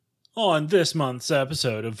On this month's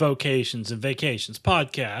episode of Vocations and Vacations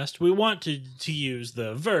podcast, we wanted to use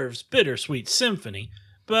the Verve's Bittersweet Symphony,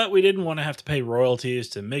 but we didn't want to have to pay royalties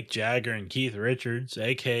to Mick Jagger and Keith Richards,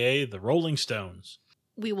 aka the Rolling Stones.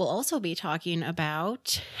 We will also be talking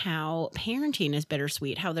about how parenting is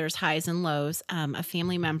bittersweet, how there's highs and lows. A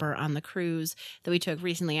family member on the cruise that we took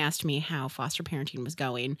recently asked me how foster parenting was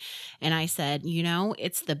going. And I said,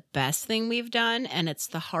 it's the best thing we've done, and it's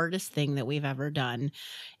the hardest thing that we've ever done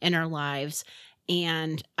in our lives.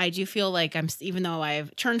 And I do feel like even though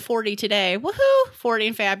I've turned 40 today, woohoo, 40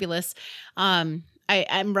 and fabulous, I'm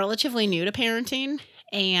relatively new to parenting.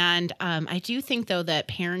 And I do think, though, that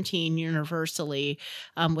parenting universally,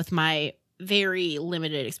 with my very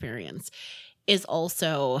limited experience, is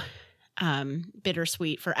also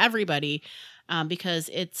bittersweet for everybody, because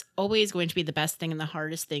it's always going to be the best thing and the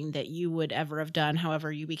hardest thing that you would ever have done.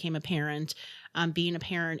 However you became a parent, being a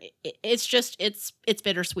parent, it's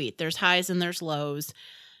bittersweet. There's highs and there's lows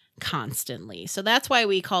constantly. So that's why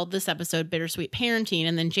we called this episode Bittersweet Parenting.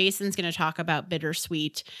 And then Jason's going to talk about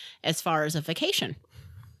bittersweet as far as a vacation.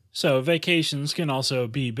 So, vacations can also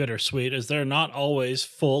be bittersweet as they're not always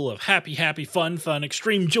full of happy, fun,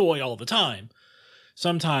 extreme joy all the time.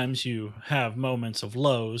 Sometimes you have moments of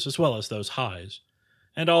lows as well as those highs.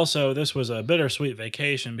 And also, this was a bittersweet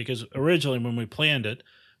vacation because originally when we planned it,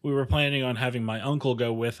 we were planning on having my uncle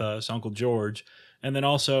go with us, Uncle George, and then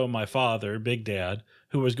also my father, Big Dad,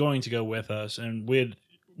 who was going to go with us. And we had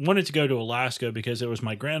wanted to go to Alaska because it was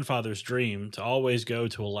my grandfather's dream to always go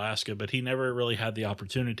to Alaska, but he never really had the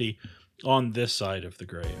opportunity on this side of the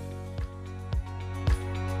grave.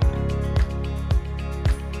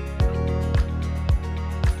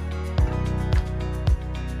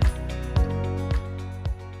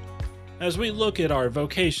 As we look at our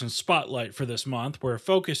vocation spotlight for this month, we're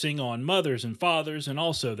focusing on mothers and fathers and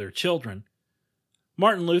also their children.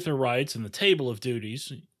 Martin Luther writes in the Table of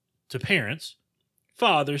Duties to parents,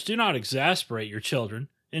 "Fathers, do not exasperate your children.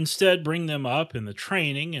 Instead, bring them up in the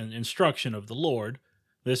training and instruction of the Lord."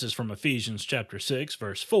 This is from Ephesians chapter 6,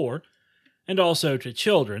 verse 4. And also to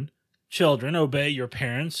children, "Children, obey your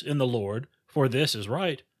parents in the Lord, for this is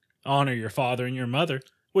right. Honor your father and your mother,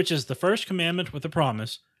 which is the first commandment with a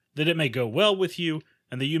promise, that it may go well with you,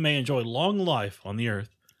 and that you may enjoy long life on the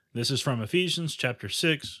earth." This is from Ephesians chapter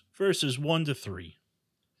 6, verses 1 to 3.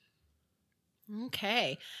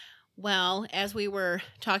 Okay. Well, as we were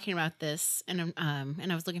talking about this, and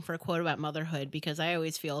I was looking for a quote about motherhood, because I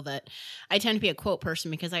always feel that I tend to be a quote person,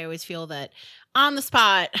 because I always feel that on the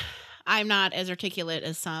spot, I'm not as articulate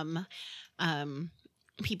as some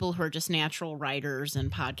people who are just natural writers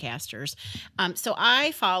and podcasters. So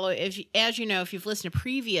I follow, as you know, if you've listened to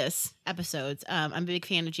previous episodes, I'm a big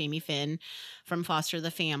fan of Jamie Finn from Foster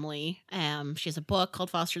the Family. She has a book called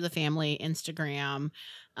Foster the Family, Instagram,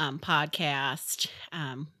 podcast,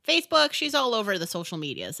 Facebook. She's all over the social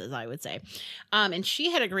medias, as I would say. And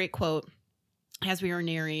she had a great quote as we were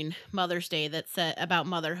nearing Mother's Day that said about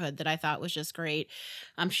motherhood that I thought was just great.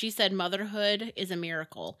 She said, "Motherhood is a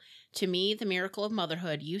miracle. To me, the miracle of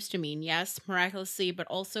motherhood used to mean, yes, miraculously, but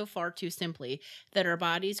also far too simply, that our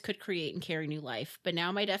bodies could create and carry new life. But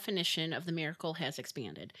now my definition of the miracle has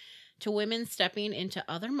expanded to women stepping into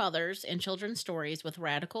other mothers' and children's stories with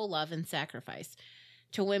radical love and sacrifice.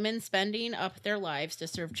 To women spending up their lives to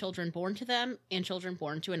serve children born to them and children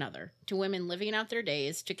born to another. To women living out their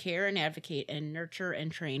days to care and advocate and nurture and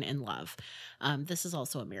train and love." This is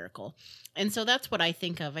also a miracle. And so that's what I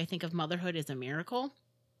think of. I think of motherhood as a miracle,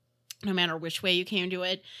 no matter which way you came to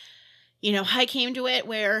it. I came to it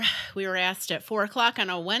where we were asked at 4:00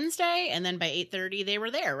 on a Wednesday, and then by 8:30 they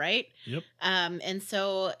were there, right? Yep. And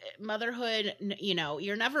so motherhood,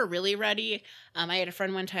 you're never really ready. I had a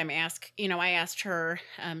friend one time ask, I asked her,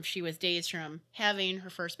 she was days from having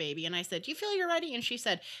her first baby, and I said, "Do you feel you're ready?" And she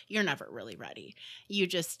said, "You're never really ready. You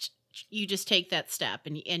just take that step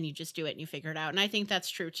and you just do it and you figure it out." And I think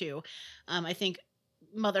that's true too. I think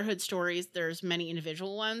motherhood stories, there's many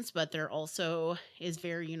individual ones, but there also is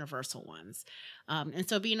very universal ones. And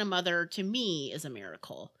so being a mother to me is a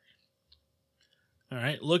miracle. All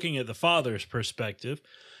right, looking at the father's perspective,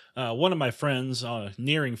 one of my friends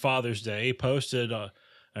nearing Father's Day posted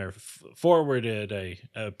or forwarded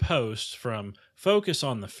a post from Focus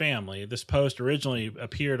on the Family. This post originally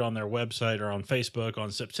appeared on their website or on Facebook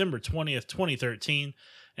on September 20th, 2013,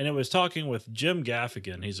 and it was talking with Jim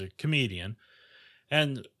Gaffigan. He's a comedian.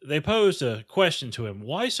 And they posed a question to him,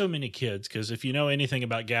 why so many kids? Because if you know anything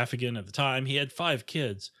about Gaffigan at the time, he had 5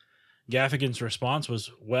 kids. Gaffigan's response was,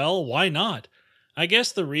 well, why not? I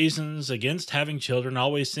guess the reasons against having children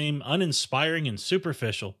always seem uninspiring and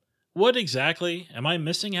superficial. What exactly am I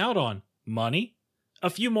missing out on? Money? A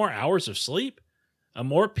few more hours of sleep? A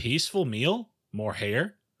more peaceful meal? More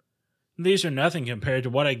hair? These are nothing compared to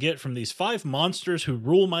what I get from these 5 monsters who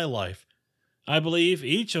rule my life. I believe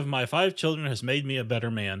each of my 5 children has made me a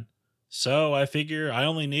better man. So I figure I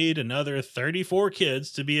only need another 34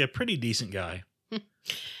 kids to be a pretty decent guy.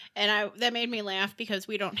 And that made me laugh because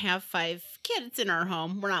we don't have 5 kids in our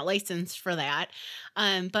home. We're not licensed for that.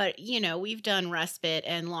 But, we've done respite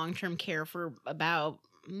and long-term care for about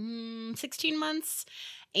 16 months.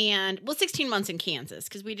 16 months in Kansas,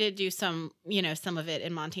 because we did do some of it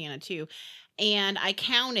in Montana too. And I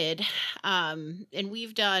counted, and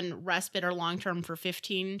we've done respite or long-term for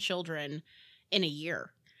 15 children in a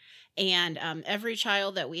year. And every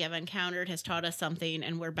child that we have encountered has taught us something,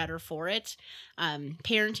 and we're better for it.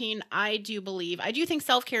 Parenting, I do think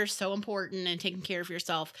self-care is so important and taking care of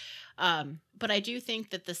yourself. But I do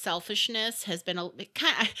think that the selfishness has been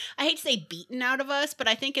I hate to say beaten out of us, but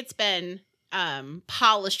I think it's been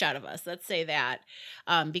polished out of us. Let's say that,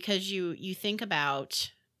 because you think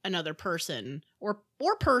about another person or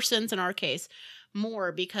persons in our case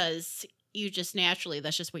more, because you just naturally,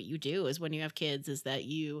 that's just what you do is when you have kids, is that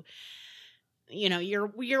your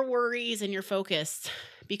worries and your focus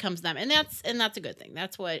becomes them. And that's a good thing.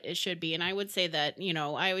 That's what it should be. And I would say that,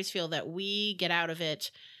 I always feel that we get out of it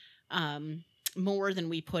more than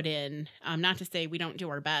we put in. Not to say we don't do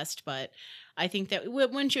our best, but I think that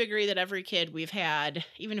wouldn't you agree that every kid we've had,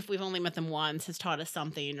 even if we've only met them once, has taught us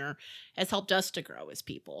something or has helped us to grow as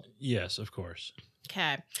people? Yes, of course.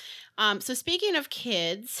 Okay. So speaking of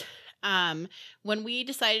kids, when we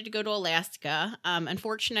decided to go to Alaska,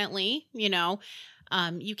 unfortunately,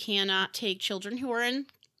 you cannot take children who are in,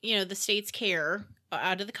 the state's care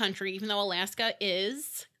out of the country, even though Alaska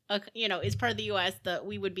is part of the U.S., that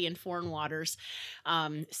we would be in foreign waters.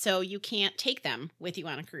 So you can't take them with you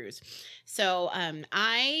on a cruise. So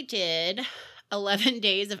I did 11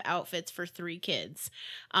 days of outfits for 3 kids,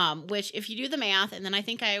 which if you do the math, and then I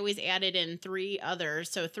think I always added in 3 others.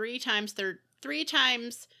 So 3 times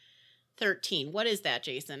 13. What is that,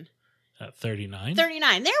 Jason? 39.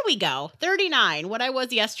 39. There we go. 39. What I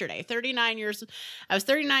was yesterday. 39 years. I was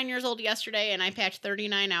 39 years old yesterday, and I packed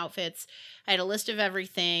 39 outfits. I had a list of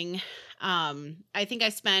everything. I think I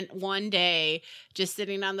spent one day just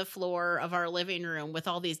sitting on the floor of our living room with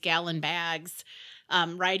all these gallon bags,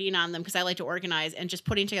 writing on them because I like to organize, and just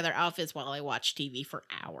putting together outfits while I watch TV for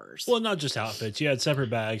hours. Well, not just outfits. You had separate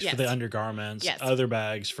bags for the undergarments, other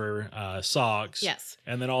bags for socks,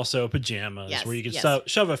 and then also pajamas where you could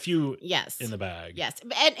shove a few in the bag. Yes,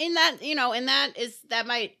 and in that,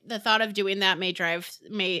 the thought of doing that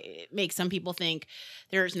may make some people think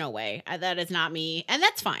there's no way. That is not me, and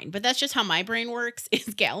that's fine. But that's just how my brain works: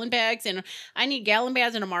 is gallon bags, and I need gallon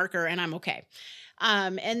bags and a marker, and I'm okay.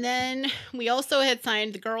 And then we also had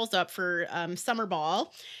signed the girls up for summer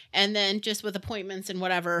ball, and then just with appointments and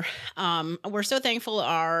whatever. We're so thankful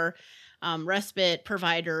our respite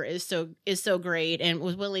provider is so great and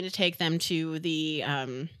was willing to take them to the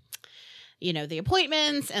the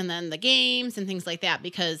appointments and then the games and things like that,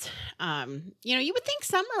 because you would think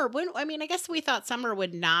summer wouldn't. I mean, I guess we thought summer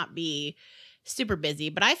would not be super busy,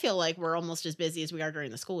 but I feel like we're almost as busy as we are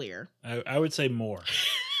during the school year. I would say more.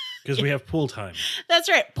 Because we have pool time. That's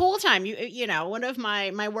right. Pool time. One of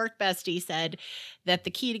my work besties said that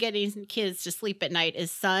the key to getting kids to sleep at night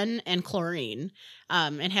is sun and chlorine,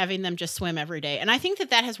 and having them just swim every day. And I think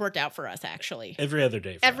that has worked out for us, actually. Every other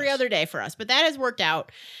day for us. But that has worked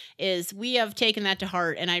out. Is we have taken that to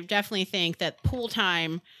heart. And I definitely think that pool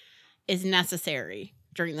time is necessary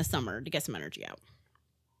during the summer to get some energy out.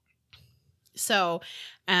 So,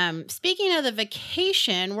 speaking of the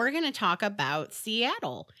vacation, we're going to talk about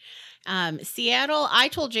Seattle. Seattle, I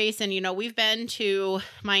told Jason, we've been to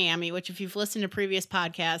Miami, which if you've listened to previous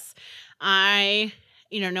podcasts,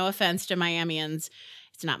 no offense to Miamians,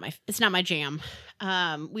 it's not my jam.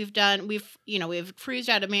 We've cruised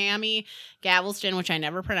out of Miami, Galveston, which I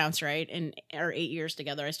never pronounced right in our 8 years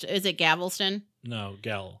together. Is it Galveston? No,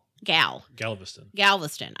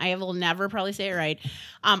 Galveston. I will never probably say it right.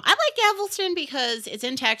 I like Galveston because it's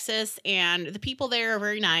in Texas and the people there are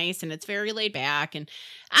very nice and it's very laid back. And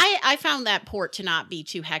I found that port to not be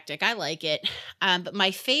too hectic. I like it. But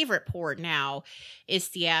my favorite port now is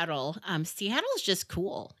Seattle. Seattle is just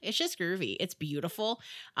cool. It's just groovy. It's beautiful.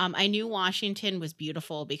 I knew Washington was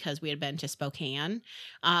beautiful because we had been to Spokane.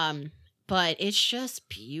 But it's just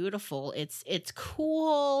beautiful. It's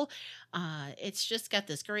cool. It's just got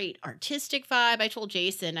this great artistic vibe. I told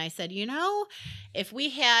Jason, I said, if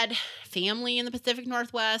we had family in the Pacific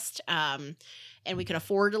Northwest, and we could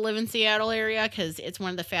afford to live in Seattle area because it's one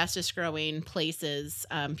of the fastest growing places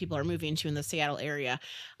people are moving to in the Seattle area,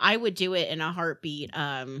 I would do it in a heartbeat.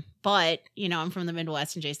 But, I'm from the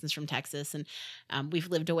Midwest and Jason's from Texas, and we've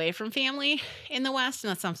lived away from family in the West,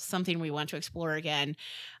 and that's something we want to explore again.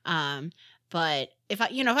 But if I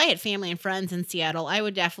had family and friends in Seattle, I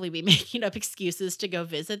would definitely be making up excuses to go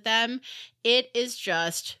visit them. It is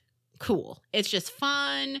just cool. It's just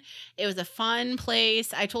fun. It was a fun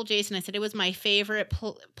place. I told Jason, I said it was my favorite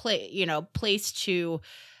place to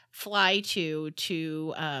fly to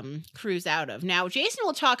cruise out of. Now, Jason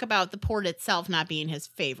will talk about the port itself not being his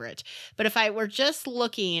favorite, but if I were just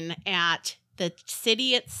looking at the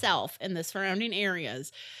city itself and the surrounding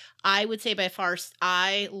areas, I would say by far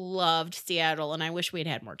I loved Seattle, and I wish we'd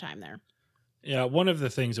had more time there. Yeah, one of the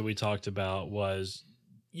things that we talked about was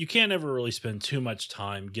you can't ever really spend too much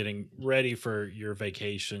time getting ready for your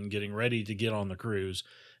vacation, getting ready to get on the cruise.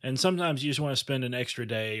 And sometimes you just want to spend an extra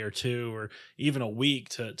day or two or even a week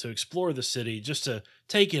to explore the city just to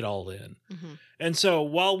take it all in. Mm-hmm. And so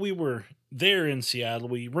while we were there in Seattle,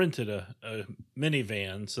 we rented a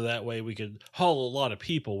minivan so that way we could haul a lot of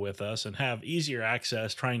people with us and have easier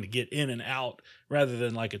access trying to get in and out rather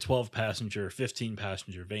than like a 12-passenger,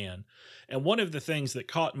 15-passenger van. And one of the things that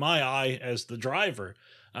caught my eye as the driver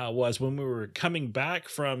was when we were coming back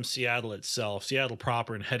from Seattle itself, Seattle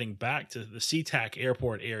proper, and heading back to the SeaTac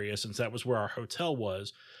airport area, since that was where our hotel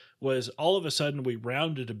was all of a sudden we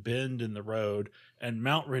rounded a bend in the road and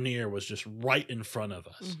Mount Rainier was just right in front of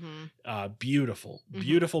us. Mm-hmm. Beautiful,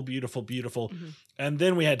 beautiful, beautiful, beautiful. Mm-hmm. And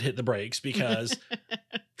then we had to hit the brakes because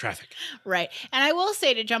traffic. Right. And I will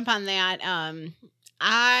say, to jump on that,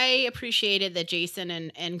 I appreciated that Jason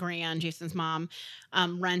and Gran, Jason's mom,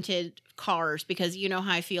 rented cars, because you know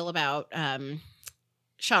how I feel about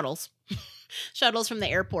shuttles. Shuttles from the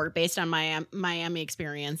airport based on my Miami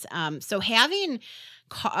experience. So having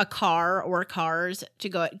a car or cars to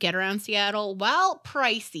go get around Seattle, while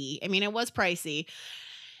pricey, I mean, it was pricey,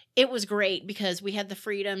 it was great because we had the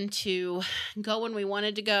freedom to go when we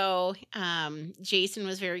wanted to go. Jason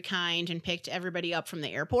was very kind and picked everybody up from the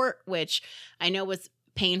airport, which I know was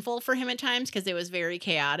painful for him at times because it was very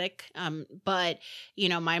chaotic. But,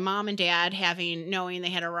 my mom and dad knowing they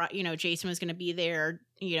had Jason was going to be there,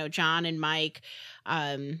 John and Mike,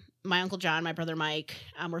 my Uncle John, my brother Mike,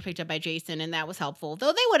 were picked up by Jason, and that was helpful.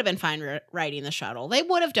 Though they would have been fine riding the shuttle. They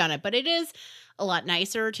would have done it, but it is a lot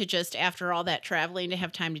nicer to just, after all that traveling, to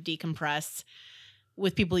have time to decompress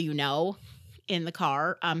with people in the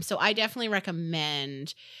car. So I definitely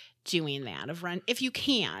recommend doing that if you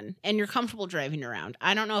can and you're comfortable driving around.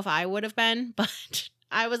 I don't know if I would have been, but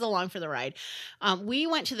I was along for the ride. We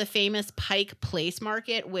went to the famous Pike Place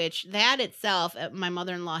Market, which that itself, my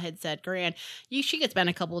mother-in-law had said, Gran, she could spend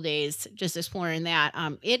a couple of days just exploring that.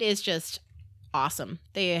 It is just awesome.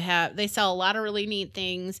 They sell a lot of really neat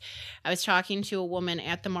things. I was talking to a woman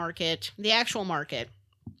at the market, the actual market,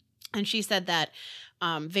 and she said that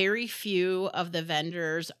very few of the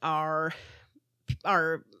vendors are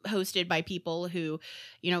hosted by people who,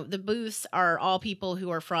 the booths are all people who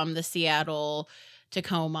are from the Seattle,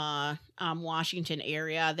 Tacoma, Washington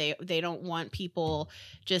area. They don't want people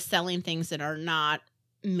just selling things that are not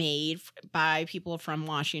made by people from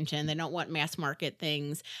Washington. They don't want mass market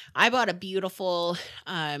things. I bought a beautiful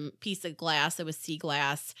piece of glass that was sea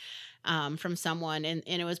glass from someone, and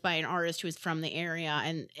it was by an artist who was from the area,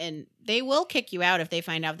 and they will kick you out if they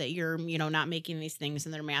find out that you're not making these things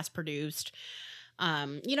and they're mass produced.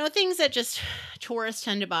 Things that just tourists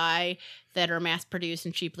tend to buy that are mass produced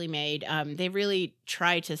and cheaply made. They really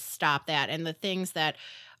try to stop that. And the things that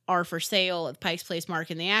are for sale at Pike's Place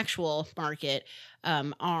Market and the actual market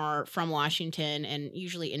are from Washington and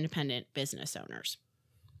usually independent business owners.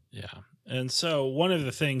 Yeah. And so one of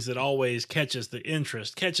the things that always catches the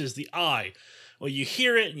interest, catches the eye, well, you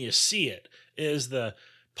hear it and you see it, is the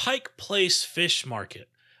Pike Place Fish Market.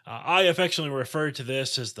 I affectionately refer to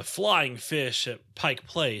this as the flying fish at Pike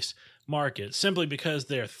Place Market, simply because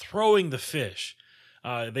they're throwing the fish.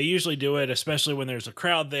 They usually do it, especially when there's a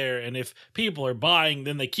crowd there, and if people are buying,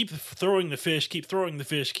 then they keep throwing the fish, keep throwing the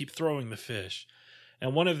fish, keep throwing the fish.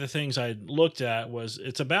 And one of the things I looked at was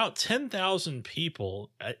it's about 10,000 people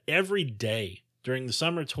every day during the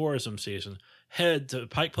summer tourism season head to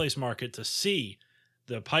Pike Place Market to see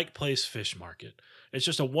the Pike Place Fish Market. It's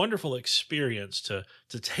just a wonderful experience to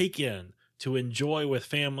take in, to enjoy with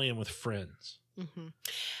family and with friends. Mm-hmm.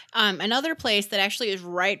 Another place that actually is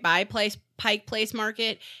right by Pike Place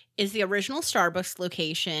Market is the original Starbucks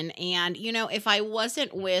location. And, if I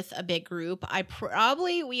wasn't with a big group, I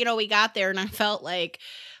probably, we got there and I felt like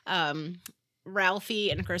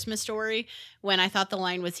Ralphie in A Christmas Story when I thought the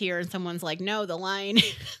line was here and someone's like, no, the line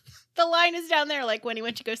the line is down there, like when he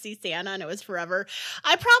went to go see Santa and it was forever.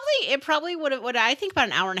 It probably would have, what I think about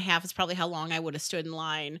an hour and a half is probably how long I would have stood in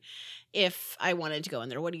line if I wanted to go in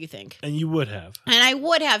there. What do you think? And you would have. And I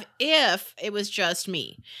would have if it was just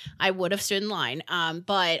me. I would have stood in line.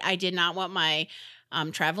 But I did not want my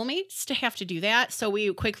travel mates to have to do that. So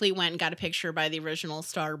we quickly went and got a picture by the original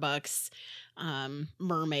Starbucks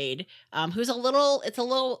mermaid, who's it's a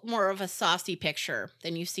little more of a saucy picture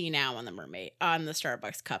than you see now on the mermaid, on the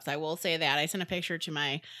Starbucks cups. I will say that. I sent a picture to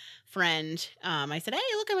my friend. I said, hey,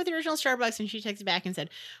 look, I'm with the original Starbucks. And she texted back and said,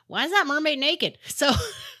 why is that mermaid naked? So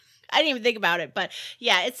I didn't even think about it, but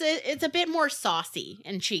yeah, it's a bit more saucy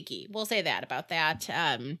and cheeky. We'll say that about that.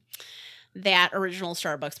 That original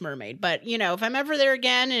Starbucks mermaid. But, if I'm ever there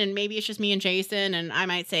again and maybe it's just me and Jason and I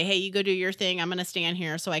might say, hey, you go do your thing. I'm going to stand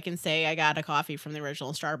here so I can say I got a coffee from the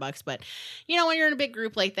original Starbucks. But, when you're in a big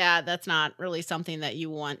group like that, that's not really something that you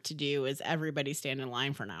want to do is everybody stand in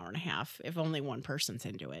line for an hour and a half if only one person's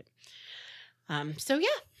into it. So, yeah.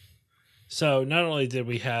 So not only did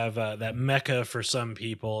we have that mecca for some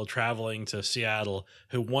people traveling to Seattle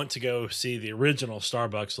who want to go see the original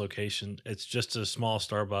Starbucks location, it's just a small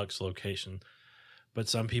Starbucks location, but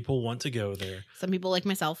some people want to go there. Some people like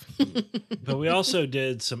myself. But we also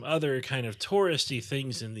did some other kind of touristy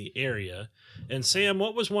things in the area. And Sam,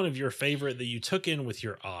 what was one of your favorite that you took in with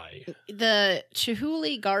your eye? The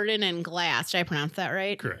Chihuly Garden and Glass. Did I pronounce that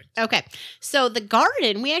right? Correct. Okay. So the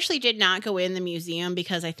garden, we actually did not go in the museum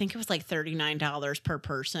because I think it was like $39 per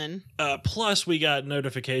person. Plus, we got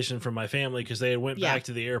notification from my family because they went Yeah. back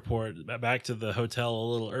to the airport, back to the hotel a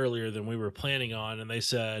little earlier than we were planning on. And they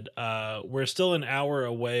said, we're still an hour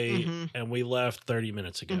away and we left 30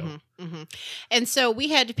 minutes ago. And so we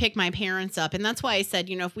had to pick my parents up. And that's why I said,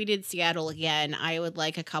 if we did Seattle again, I would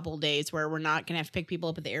like a couple days where we're not going to have to pick people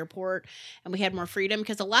up at the airport and we had more freedom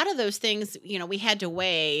because a lot of those things, we had to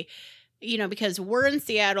weigh, because we're in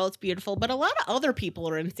Seattle, it's beautiful, but a lot of other people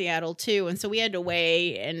are in Seattle too. And so we had to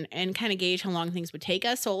weigh and kind of gauge how long things would take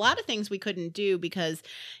us. So a lot of things we couldn't do because,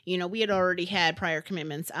 we had already had prior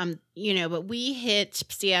commitments. But we hit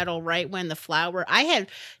Seattle right when I had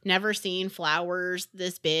never seen flowers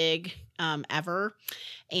this big ever.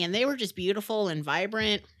 And they were just beautiful and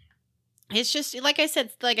vibrant. It's just, like I said,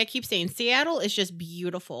 like I keep saying, Seattle is just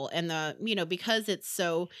beautiful. And because it's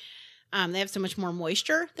so, they have so much more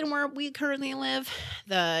moisture than where we currently live.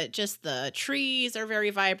 The trees are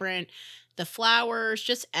very vibrant. The flowers,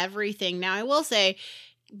 just everything. Now, I will say,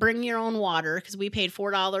 bring your own water because we paid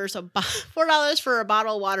 $4 for a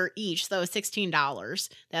bottle of water each. So $16.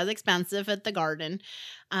 That was expensive at the garden.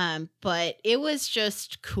 But it was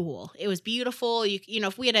just cool. It was beautiful.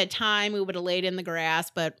 If we had had time, we would have laid in the grass,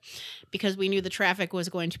 but because we knew the traffic was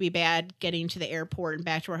going to be bad getting to the airport and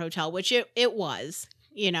back to our hotel, which it was,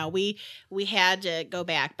 we had to go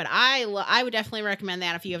back, but I would definitely recommend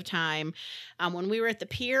that if you have time. When we were at the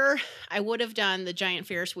pier, I would have done the giant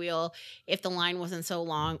Ferris wheel if the line wasn't so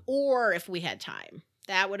long, or if we had time.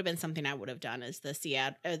 That would have been something I would have done is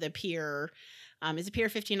the pier. Is it Pier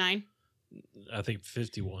 59? I think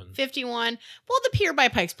 51. 51. Well, the pier by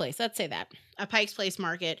Pike's Place. Let's say that. A Pike's Place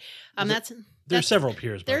market. There's several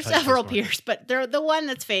piers. There's several piers, but the one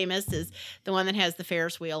that's famous is the one that has the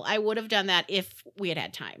Ferris wheel. I would have done that if we had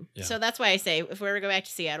had time. Yeah. So that's why I say if we were to go back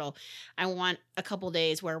to Seattle, I want a couple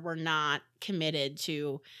days where we're not committed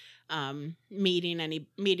to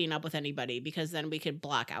meeting up with anybody because then we could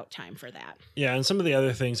block out time for that. Yeah, and some of the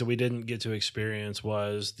other things that we didn't get to experience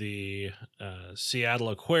was the Seattle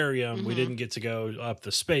Aquarium. We didn't get to go up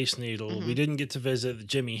the Space Needle. We didn't get to visit the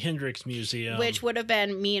Jimi Hendrix Museum. Which would have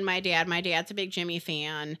been me and my dad. My dad's a big Jimi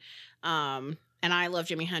fan. And I love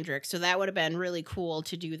Jimi Hendrix. So that would have been really cool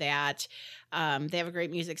to do that. They have a great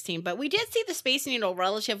music scene. But we did see the Space Needle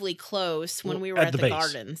relatively close when we were at the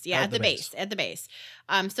gardens. Yeah, at the base.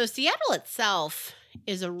 So Seattle itself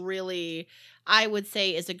is I would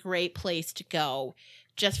say, is a great place to go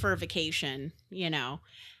just for a vacation,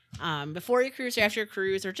 before your cruise or after your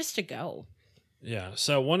cruise or just to go. Yeah.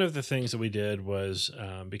 So one of the things that we did was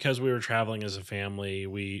because we were traveling as a family,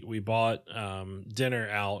 we bought dinner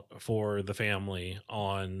out for the family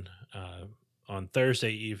on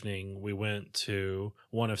Thursday evening. We went to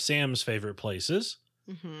one of Sam's favorite places,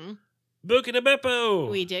 Buca de Beppo.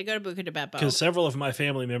 We did go to Buca de Beppo because several of my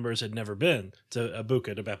family members had never been to a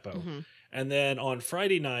Buca de Beppo. And then on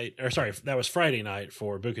Friday night, that was Friday night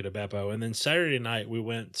for Buca de Beppo, and then Saturday night we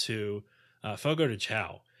went to Fogo de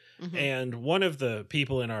Chao. And one of the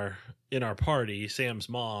people in our party, Sam's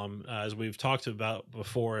mom, as we've talked about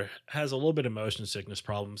before, has a little bit of motion sickness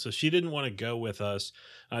problem. So she didn't want to go with us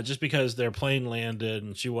just because their plane landed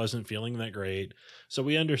and she wasn't feeling that great. So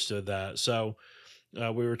we understood that. So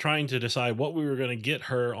we were trying to decide what we were going to get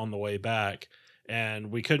her on the way back,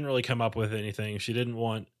 and we couldn't really come up with anything. She didn't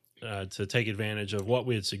want to take advantage of what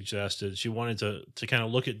we had suggested. She wanted to kind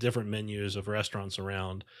of look at different menus of restaurants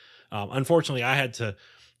around. Unfortunately, I had to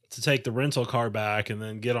take the rental car back and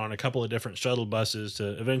then get on a couple of different shuttle buses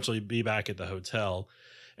to eventually be back at the hotel.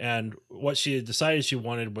 And what she had decided she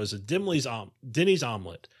wanted was a Denny's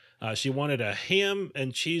omelet. She wanted a ham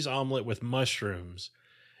and cheese omelet with mushrooms.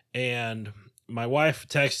 And my wife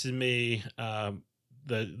texted me,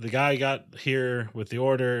 the guy got here with the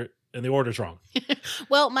order, and the order's wrong.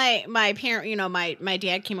 Well, my parent, my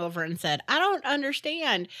dad came over and said, "I don't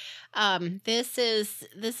understand. This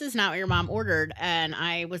is not what your mom ordered." And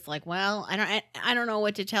I was like, "Well, I don't know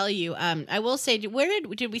what to tell you." I will say, where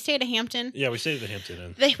did we stay at a Hampton? Yeah, we stayed at the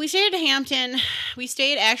Hampton Inn. We stayed at a Hampton. We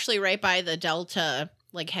stayed actually right by the Delta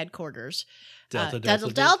headquarters.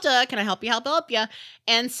 Delta. Can I help you? Help you?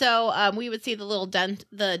 And so we would see the little the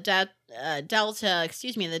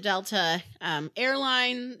Delta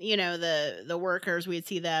airline. The workers. We'd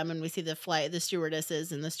see them, and we see the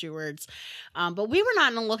stewardesses and the stewards. But we were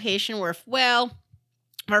not in a location where,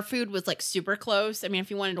 our food was like super close. I mean,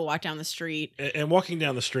 if you wanted to walk down the street. And walking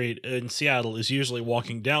down the street in Seattle is usually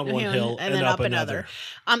walking down one hill and then up another.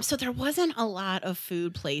 So there wasn't a lot of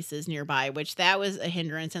food places nearby, which that was a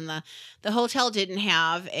hindrance. And the hotel didn't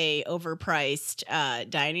have a overpriced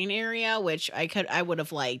dining area, which I would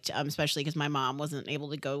have liked, especially because my mom wasn't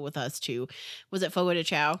able to go with us to, was it Fogo de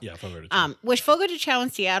Chao? Yeah, Fogo de Chao. Which Fogo de Chao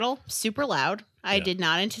in Seattle, super loud. I did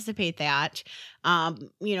not anticipate that.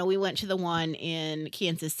 We went to the one in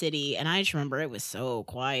Kansas City, and I just remember it was so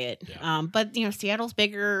quiet. Yeah. But Seattle's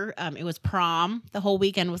bigger. It was prom. The whole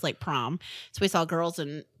weekend was like prom. So we saw girls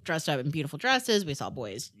dressed up in beautiful dresses. We saw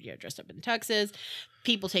boys dressed up in tuxes.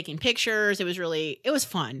 People taking pictures. It was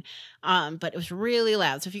fun. But it was really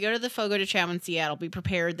loud. So if you go to the Fogo de Chao in Seattle, be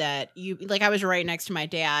prepared that I was right next to my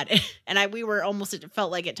dad, and we were almost, it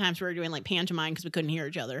felt like at times we were doing like pantomime because we couldn't hear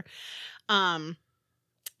each other.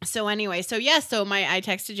 So anyway, I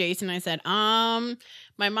texted Jason. I said,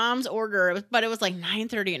 my mom's order, but it was like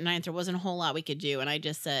 9:30 at night. There wasn't a whole lot we could do. And I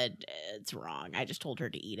just said, it's wrong. I just told her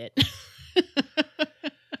to eat it.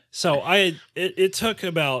 So it took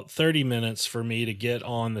about 30 minutes for me to get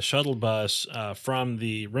on the shuttle bus from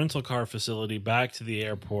the rental car facility back to the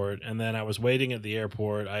airport. And then I was waiting at the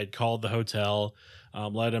airport. I had called the hotel,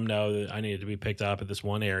 let them know that I needed to be picked up at this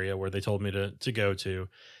one area where they told me to go to.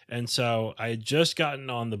 And so I had just gotten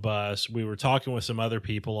on the bus. We were talking with some other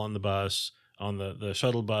people on the bus, on the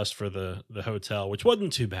shuttle bus for the hotel, which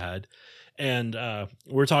wasn't too bad. And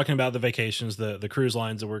we're talking about the vacations, the cruise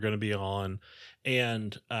lines that we're going to be on.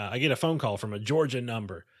 And I get a phone call from a Georgia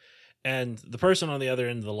number. And the person on the other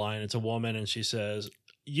end of the line, it's a woman, and she says,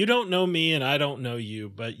 "You don't know me and I don't know you,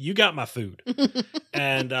 but you got my food."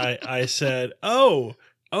 And I said, "Oh,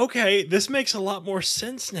 okay, this makes a lot more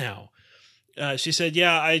sense now." She said,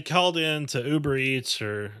 "Yeah, I called in to Uber Eats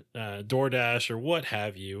or DoorDash or what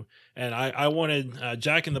have you, and I wanted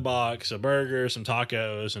Jack in the Box, a burger, some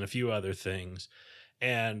tacos, and a few other things.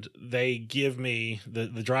 And they give me, the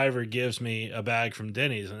driver gives me a bag from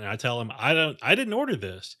Denny's, and I tell him, I didn't order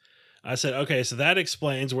this." I said, "Okay, so that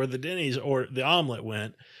explains where the Denny's or the omelet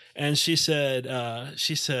went." And she said,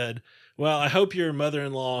 "Well, I hope your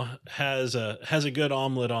mother-in-law has a good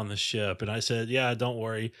omelet on the ship." And I said, "Yeah, don't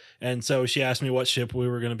worry." And so she asked me what ship we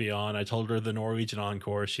were going to be on. I told her the Norwegian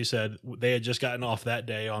Encore. She said they had just gotten off that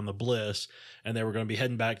day on the Bliss, and they were going to be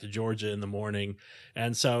heading back to Georgia in the morning.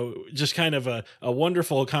 And so just kind of a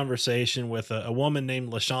wonderful conversation with a woman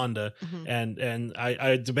named LaShonda. Mm-hmm. And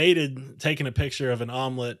I debated taking a picture of an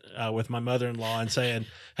omelet with my mother-in-law and saying,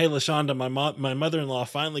 "Hey, LaShonda, my mother-in-law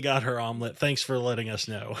finally got her omelet. Thanks for letting us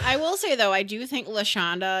know." I will say, though, I do think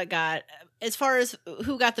LaShonda got, as far as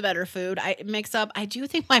who got the better food, I do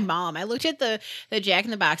think my mom. I looked at the Jack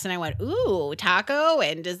in the Box and I went, "Ooh, taco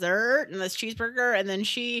and dessert and this cheeseburger." And then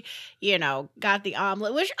she, got the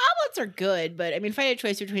omelet, which omelets are good. But I mean, if I had a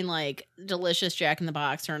choice between like delicious Jack in the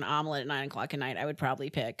Box or an omelet at 9:00 at night, I would probably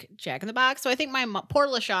pick Jack in the Box. So I think my poor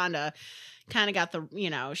LaShonda kind of got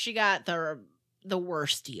she got the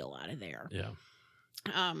worst deal out of there.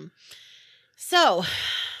 Yeah. So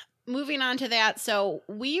moving on to that. So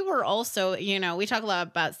we were also, we talk a lot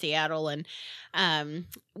about Seattle, and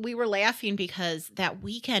we were laughing because that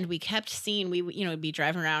weekend we kept seeing, we'd be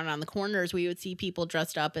driving around on the corners. We would see people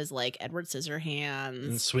dressed up as like Edward Scissorhands,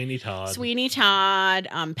 And Sweeney Todd,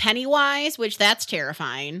 Pennywise, which that's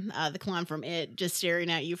terrifying. The clown from It just staring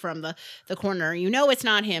at you from the corner. You know it's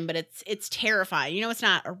not him, but it's terrifying. You know it's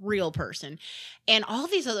not a real person. And all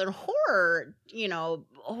these other horror,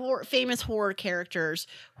 famous horror characters.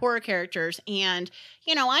 And,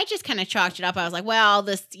 I just kind of chalked it up. I was like, well,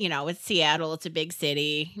 this, it's Seattle. It's a big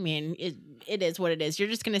city. I mean, it is what it is. You're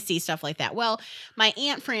just going to see stuff like that. Well, my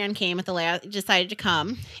Aunt Fran came at the last, decided to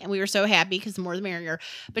come, and we were so happy because the more the merrier.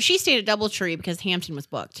 But she stayed at Doubletree because Hampton was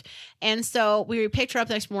booked. And so we picked her up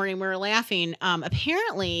the next morning. We were laughing.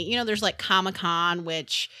 Apparently, there's like Comic-Con,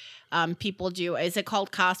 which people do. Is it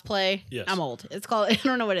called cosplay? Yes. I'm old. It's called, I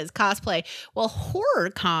don't know what it is, cosplay. Well,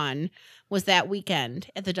 HorrorCon was that weekend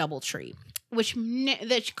at the Doubletree, which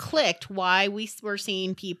that clicked why we were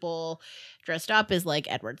seeing people dressed up as like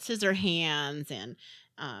Edward Scissorhands and,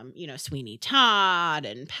 Sweeney Todd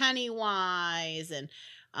and Pennywise and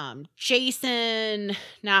Jason,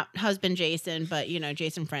 not husband Jason, but,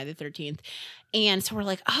 Jason Friday the 13th. And so we're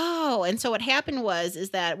like, oh, and so what happened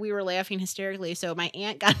is that we were laughing hysterically. So my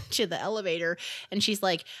aunt got into the elevator and she's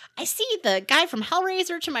like, I see the guy from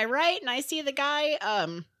Hellraiser to my right. And I see the guy,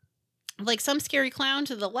 like some scary clown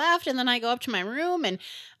to the left. And then I go up to my room and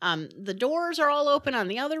the doors are all open on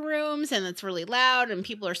the other rooms and it's really loud and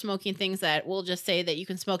people are smoking things that we'll just say that you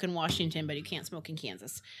can smoke in Washington, but you can't smoke in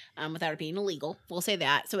Kansas without it being illegal. We'll say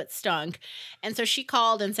that. So it stunk. And so she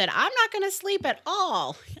called and said, I'm not going to sleep at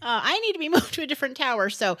all. I need to be moved to a different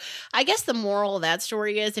tower. So I guess the moral of that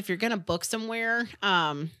story is if you're going to book somewhere,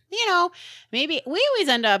 maybe we always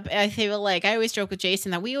end up, I feel like I always joke with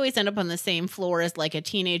Jason that we always end up on the same floor as like a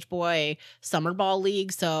teenage boy summer ball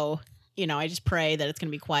league. So, I just pray that it's going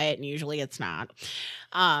to be quiet and usually it's not.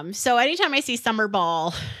 So anytime I see summer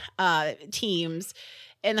ball teams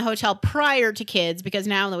in the hotel prior to kids, because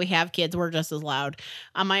now that we have kids, we're just as loud.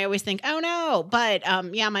 I always think, oh no. But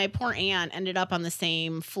my poor aunt ended up on the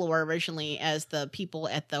same floor originally as the people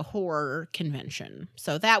at the horror convention.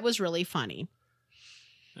 So that was really funny.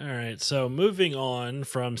 All right, so moving on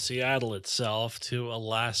from Seattle itself to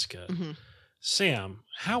Alaska. Mm-hmm. Sam,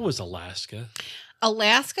 how was Alaska?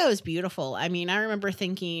 Alaska is beautiful. I mean, I remember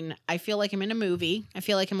thinking, I feel like I'm in a movie. I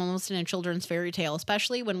feel like I'm almost in a children's fairy tale,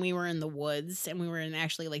 especially when we were in the woods and we were in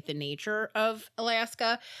actually like the nature of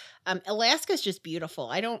Alaska. Alaska is just beautiful.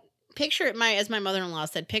 I don't picture it, as my mother-in-law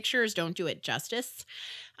said, pictures don't do it justice.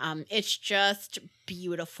 It's just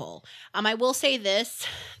beautiful. I will say this,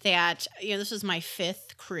 that, this was my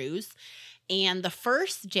 5th cruise and the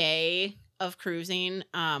first day of cruising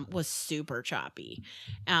was super choppy.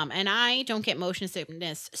 And I don't get motion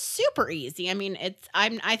sickness super easy. I mean,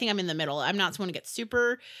 I think I'm in the middle. I'm not someone who gets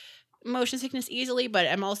super motion sickness easily, but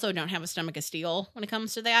I'm also don't have a stomach of steel when it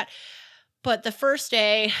comes to that. But the first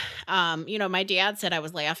day, my dad said, I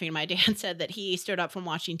was laughing. My dad said that he stood up from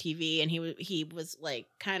watching TV and he was like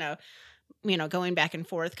kind of, going back and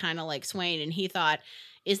forth, kind of like swaying. And he thought,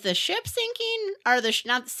 is the ship sinking? Or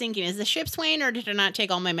not sinking? Is the ship swaying, or did I not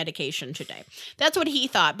take all my medication today? That's what he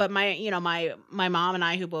thought. But my mom and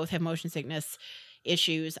I, who both have motion sickness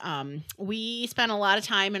issues, we spent a lot of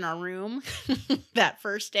time in our room that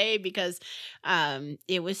first day because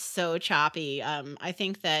it was so choppy. I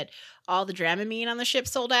think that all the Dramamine on the ship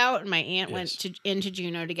sold out, and my aunt went into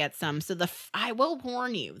Juneau to get some. So I will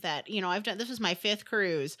warn you that this was my 5th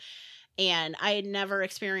cruise. And I had never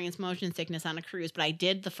experienced motion sickness on a cruise, but I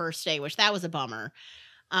did the first day, which that was a bummer.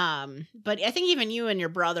 But I think even you and your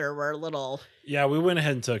brother were a little. Yeah, we went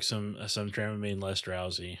ahead and took some Dramamine less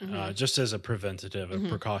drowsy, just as a preventative, a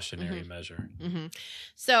precautionary measure. Mm-hmm.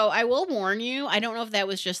 So I will warn you, I don't know if that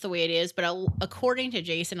was just the way it is, but according to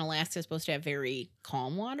Jason, Alaska is supposed to have very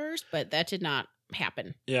calm waters, but that did not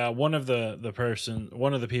happen. Yeah, one of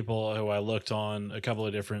the people who I looked on a couple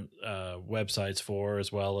of different websites for,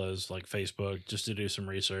 as well as like Facebook, just to do some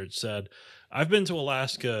research, said, I've been to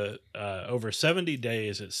Alaska over 70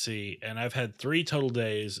 days at sea, and I've had 3 total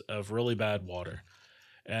days of really bad water.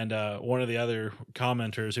 And one of the other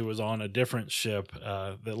commenters who was on a different ship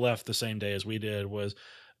that left the same day as we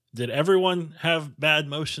did everyone have bad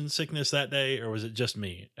motion sickness that day, or was it just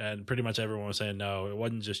me? And pretty much everyone was saying, no, it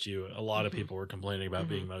wasn't just you. A lot of people were complaining about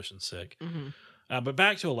being motion sick. But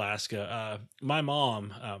back to Alaska, my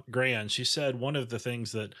mom, Gran, she said one of the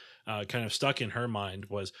things that kind of stuck in her mind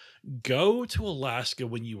was go to Alaska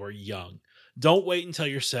when you are young. Don't wait until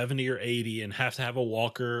you're 70 or 80 and have to have a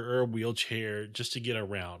walker or a wheelchair just to get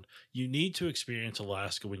around. You need to experience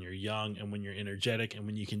Alaska when you're young and when you're energetic and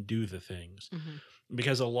when you can do the things.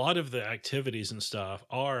 because a lot of the activities and stuff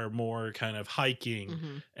are more kind of hiking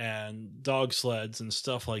Mm-hmm. and dog sleds and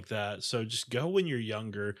stuff like that. So just go when you're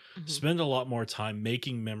younger, Mm-hmm. spend a lot more time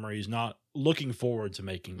making memories, not looking forward to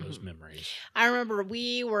making those Mm-hmm. memories. I remember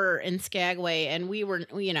we were in Skagway and we were,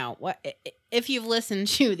 if you've listened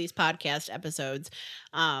to these podcast episodes,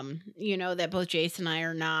 you know that both Jason and I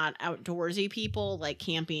are not outdoorsy people like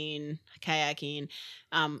camping, kayaking.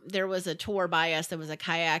 There was a tour by us that was a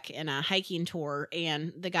kayak and a hiking tour,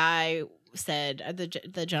 and the guy said,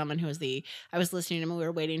 the gentleman who was I was listening to him, we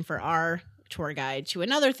were waiting for our tour guide to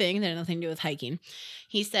another thing that had nothing to do with hiking.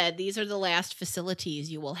 He said, these are the last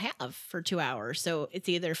facilities you will have for 2 hours. So it's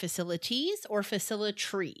either facilities or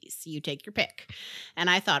facilitries. You take your pick. And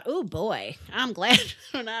I thought, oh boy, I'm glad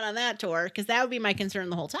I'm not on that tour, because that would be my concern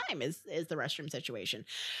the whole time is the restroom situation.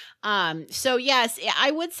 So yes,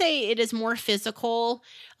 I would say it is more physical.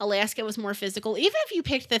 Alaska was more physical. Even if you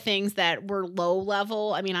picked the things that were low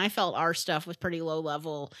level, I mean, I felt our stuff was pretty low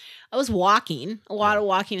level. I was walking, a lot of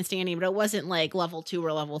walking and standing, but it wasn't like level 2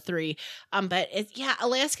 or level 3. But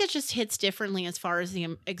Alaska just hits differently as far as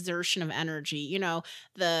the exertion of energy. You know,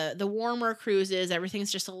 the warmer cruises,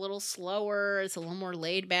 everything's just a little slower. It's a little more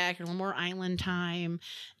laid back, a little more island time.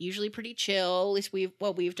 Usually pretty chill. At least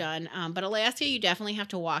we've done. But Alaska, you definitely have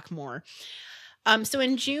to walk more. So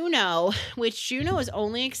in Juneau, which Juneau is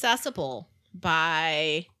only accessible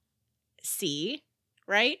by sea,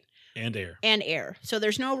 right? And air. And air. So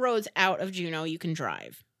there's no roads out of Juneau you can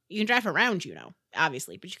drive. You can drive around Juneau,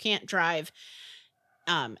 obviously, but you can't drive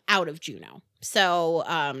out of Juneau. So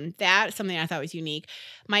that's something I thought was unique.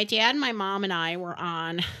 My dad, my mom, and I were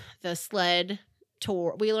on the sled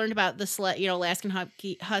tour. We learned about the sled, Alaskan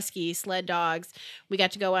Husky sled dogs. We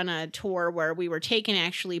got to go on a tour where we were taken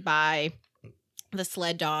actually by the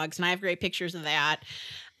sled dogs, and I have great pictures of that.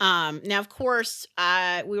 Now, of course,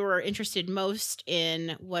 we were interested most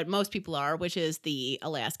in what most people are, which is the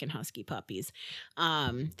Alaskan Husky puppies.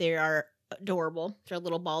 They are adorable. They're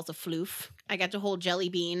little balls of floof. I got to hold Jelly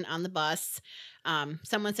Bean on the bus.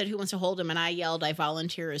 Someone said, "Who wants to hold him?" And I yelled, "I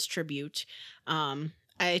volunteer as tribute."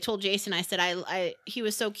 I told Jason, I said, he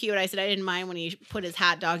was so cute. I said, I didn't mind when he put his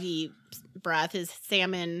hot doggy breath, his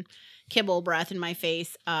salmon kibble breath in my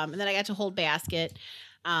face. And then I got to hold Basket.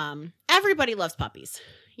 Everybody loves puppies.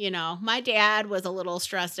 My dad was a little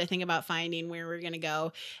stressed, I think, about finding where we were going to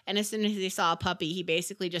go. And as soon as he saw a puppy, he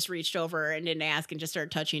basically just reached over and didn't ask and just started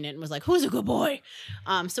touching it and was like, "Who's a good boy?"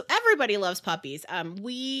 So everybody loves puppies.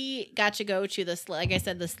 We got to go to like I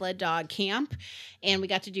said, the sled dog camp, and we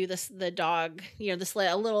got to do the dog,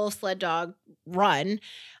 a little sled dog run,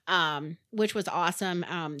 which was awesome.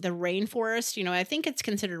 The rainforest, I think it's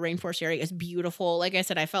considered rainforest area, is beautiful. Like I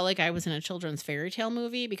said, I felt like I was in a children's fairy tale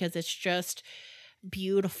movie because it's just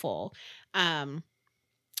beautiful. And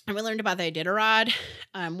we learned about the Iditarod.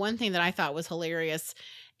 One thing that I thought was hilarious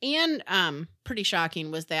and pretty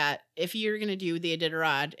shocking was that if you're going to do the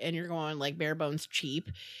Iditarod and you're going like bare bones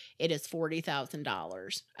cheap, it is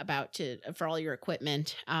 $40,000 for all your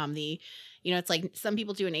equipment. It's like some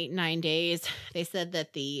people do in 8 and 9 days. They said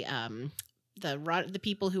that the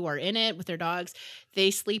people who are in it with their dogs,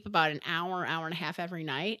 they sleep about an hour and a half every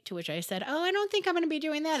night, to which I said, "Oh, I don't think I'm going to be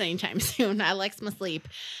doing that anytime soon. I like some sleep."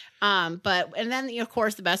 And then, of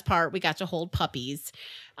course, the best part, we got to hold puppies,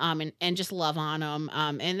 and just love on them.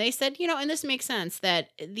 And they said, and this makes sense, that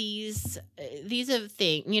these are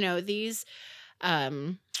things, these,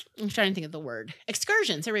 I'm trying to think of the word,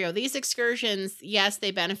 excursions. There we go. These excursions, yes,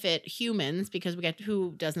 they benefit humans because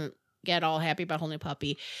who doesn't get all happy about holding a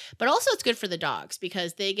puppy, but also it's good for the dogs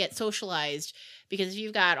because they get socialized. Because if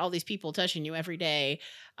you've got all these people touching you every day,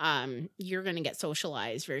 you're going to get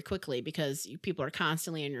socialized very quickly because people are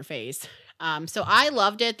constantly in your face. So I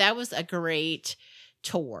loved it. That was a great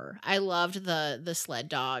tour. I loved the sled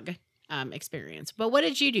dog experience. But what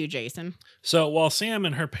did you do, Jason? So while Sam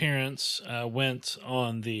and her parents went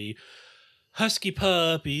on the Husky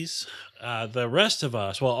puppies, the rest of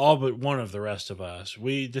us, well, all but one of the rest of us,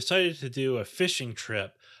 we decided to do a fishing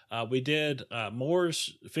trip. We did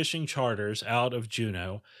Moore's fishing charters out of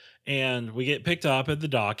Juneau, and we get picked up at the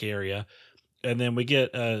dock area, and then we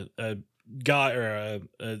get a guy or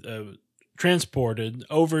a transported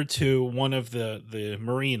over to one of the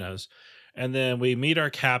marinas, and then we meet our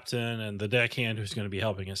captain and the deckhand who's going to be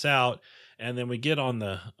helping us out, and then we get on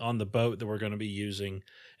the boat that we're going to be using,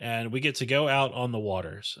 and we get to go out on the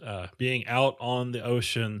waters, being out on the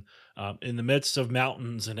ocean, in the midst of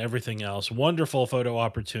mountains and everything else. Wonderful photo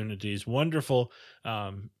opportunities, wonderful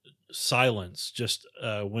silence. Just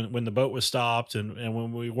when the boat was stopped and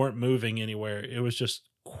when we weren't moving anywhere, it was just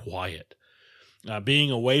quiet.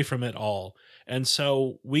 being away from it all. And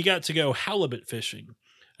so we got to go halibut fishing.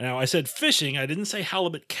 Now, I said fishing, I didn't say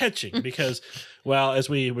halibut catching because, well, as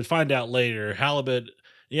we would find out later, halibut,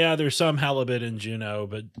 yeah, there's some halibut in Juneau,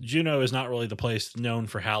 but Juneau is not really the place known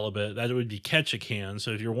for halibut. That would be Ketchikan.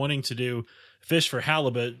 So if you're wanting to do fish for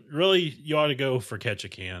halibut, really, you ought to go for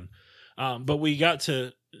Ketchikan. But we got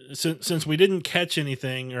to, since we didn't catch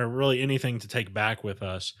anything or really anything to take back with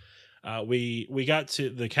us, we got to,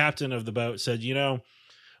 the captain of the boat said,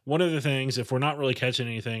 one of the things, if we're not really catching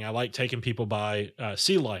anything, I like taking people by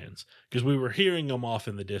sea lions because we were hearing them off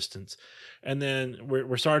in the distance. And then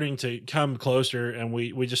we're starting to come closer and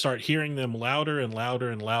we just start hearing them louder and louder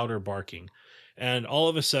and louder barking. And all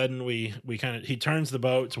of a sudden he turns the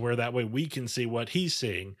boat to where that way we can see what he's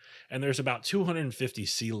seeing. And there's about 250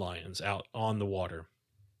 sea lions out on the water.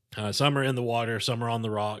 Some are in the water, some are on the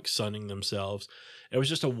rocks, sunning themselves. It was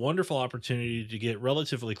just a wonderful opportunity to get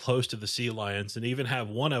relatively close to the sea lions and even have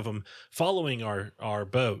one of them following our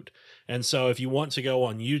boat. And so if you want to go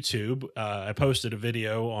on YouTube, I posted a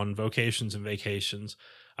video on Vocations and Vacations.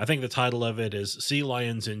 I think the title of it is Sea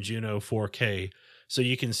Lions in Juneau 4K. So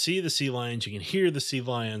you can see the sea lions, you can hear the sea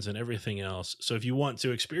lions and everything else. So if you want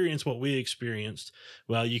to experience what we experienced,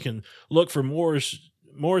 well, you can look for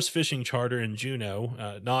Moore's Fishing Charter in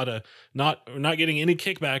Juneau. Not getting any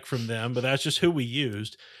kickback from them, but that's just who we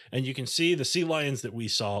used, and you can see the sea lions that we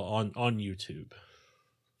saw on YouTube.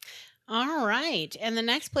 All right. And the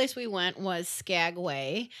next place we went was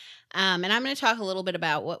Skagway. And I'm going to talk a little bit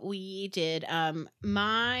about what we did.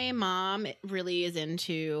 My mom really is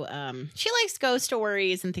into, she likes ghost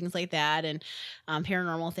stories and things like that and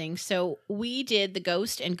paranormal things. So we did the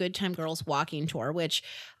Ghost and Good Time Girls walking tour, which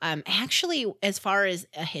actually, as far as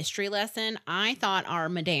a history lesson, I thought our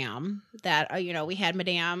madame that, we had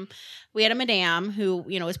a madame who,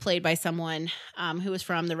 was played by someone who was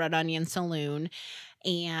from the Red Onion Saloon.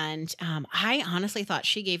 And I honestly thought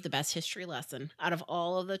she gave the best history lesson out of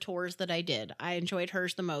all of the tours that I did. I enjoyed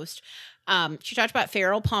hers the most. She talked about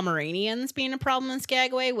feral Pomeranians being a problem in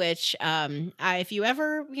Skagway, which if you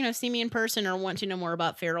ever, see me in person or want to know more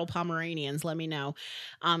about feral Pomeranians, let me know.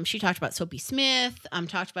 She talked about Soapy Smith,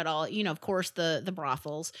 talked about all, of course, the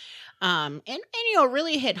brothels, and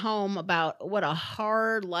really hit home about what a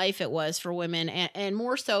hard life it was for women, and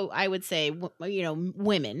more so, I would say,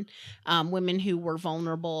 women who were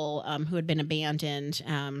vulnerable, who had been abandoned,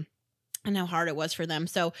 and how hard it was for them.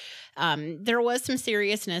 So there was some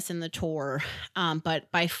seriousness in the tour,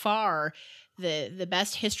 but by far the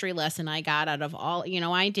best history lesson I got out of all,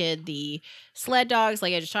 I did the sled dogs,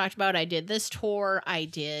 like I just talked about. I did this tour. I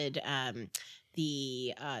did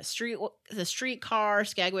the streetcar,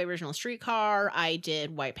 Skagway Original Streetcar. I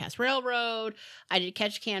did White Pass Railroad. I did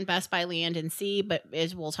Ketchikan Best by Land and Sea, but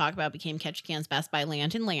as we'll talk about, became Ketchikan's Best by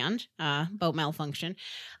Land and Land, boat malfunction.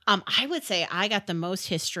 I would say I got the most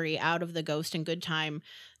history out of the Ghost and Good Time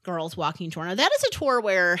Girls walking tour. Now, that is a tour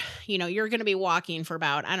where, you're going to be walking for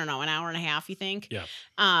about, I don't know, an hour and a half, you think? Yeah.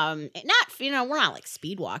 We're not like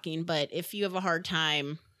speed walking, but if you have a hard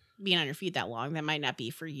time being on your feet that long, that might not be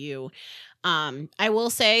for you. I will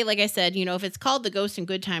say, like I said, if it's called the Ghost and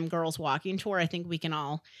Good Time Girls Walking Tour, I think we can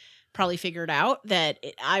all probably figure it out that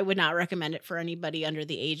I would not recommend it for anybody under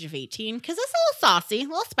the age of 18 because it's a little saucy, a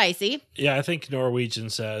little spicy. Yeah, I think Norwegian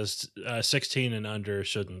says 16 and under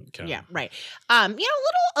shouldn't come. Yeah, right. A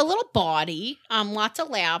little bawdy, lots of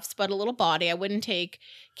laughs, but a little bawdy. I wouldn't take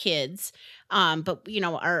kids. But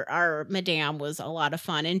our madame was a lot of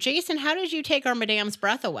fun. And Jason, how did you take our madame's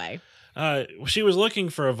breath away? She was looking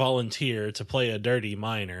for a volunteer to play a dirty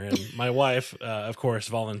minor, and my wife, of course,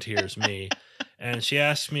 volunteers me. And she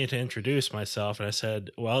asked me to introduce myself, and I said,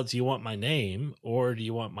 well, do you want my name or do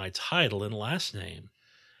you want my title and last name?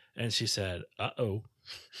 And she said, uh-oh.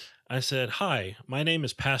 I said, hi, my name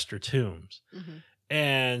is Pastor Toombs. Mm-hmm.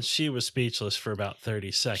 And she was speechless for about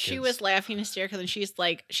 30 seconds. She was laughing hysterically, and she's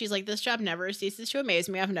like, this job never ceases to amaze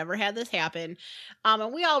me. I've never had this happen.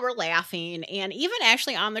 And we all were laughing. And even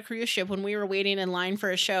actually on the cruise ship, when we were waiting in line for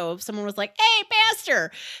a show, someone was like, hey,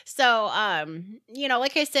 Pastor. So,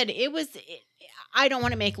 like I said, I don't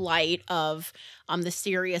want to make light of the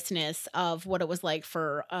seriousness of what it was like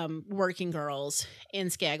for working girls in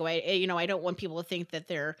Skagway. I don't want people to think that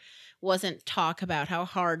there wasn't talk about how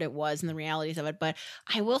hard it was and the realities of it. But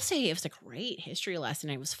I will say it was a great history lesson.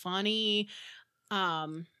 It was funny, a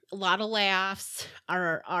lot of laughs.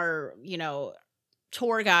 Our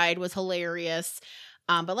tour guide was hilarious.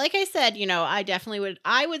 But like I said,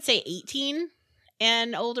 I would say 18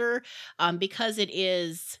 and older, because it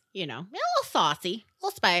is, a little saucy, a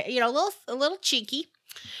little spicy, a little cheeky.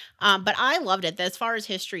 But I loved it. As far as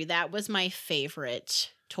history, that was my favorite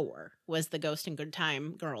tour was the Ghost and Good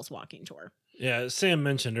Time Girls Walking Tour. Yeah, as Sam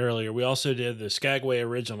mentioned earlier, we also did the Skagway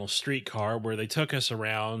Original Streetcar where they took us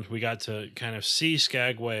around. We got to kind of see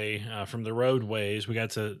Skagway from the roadways. We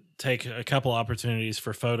got to take a couple opportunities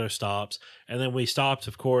for photo stops. And then we stopped,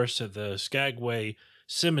 of course, at the Skagway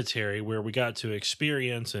Cemetery where we got to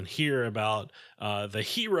experience and hear about the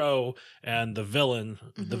hero and the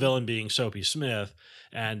villain being Soapy Smith.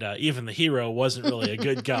 And even the hero wasn't really a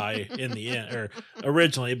good guy in the end, or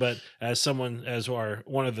originally, but as one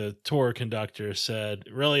of the tour conductors said,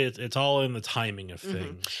 really it's all in the timing of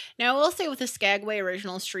things. Now, I will say with the Skagway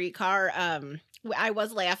Original Streetcar, I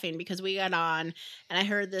was laughing because we got on and I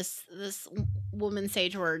heard this woman say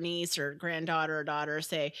to her niece or granddaughter or daughter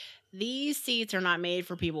say, "These seats are not made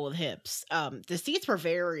for people with hips." The seats were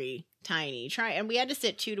very tiny. And we had to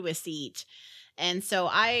sit two to a seat. And so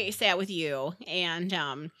I sat with you,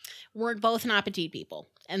 and we're both not petite people.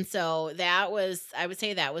 And so I would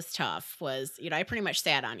say that was tough, I pretty much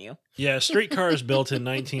sat on you. Yeah, streetcars built in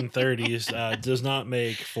 1930s does not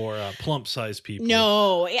make for plump sized people.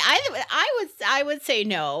 No, I would say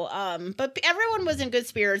no. But everyone was in good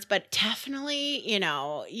spirits, but definitely,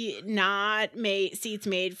 not seats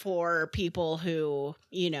made for people who,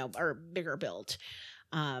 are bigger built.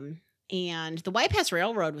 And the White Pass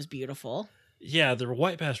Railroad was beautiful. Yeah, the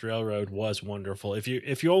White Pass Railroad was wonderful. If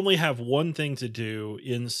you only have one thing to do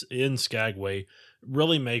in Skagway,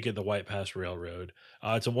 really make it the White Pass Railroad.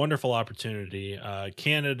 It's a wonderful opportunity.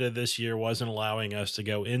 Canada this year wasn't allowing us to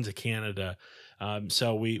go into Canada,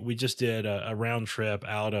 so we just did a round trip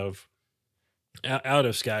out of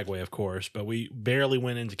Skagway, of course, but we barely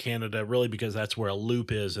went into Canada, really because that's where a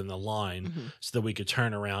loop is in the line, so that we could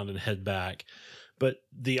turn around and head back. But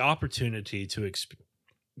the opportunity to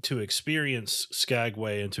experience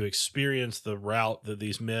Skagway and to experience the route that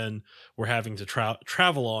these men were having to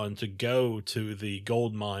travel on to go to the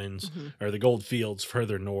gold mines or the gold fields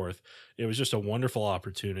further north. It was just a wonderful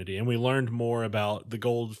opportunity. And we learned more about the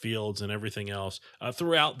gold fields and everything else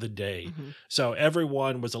throughout the day. So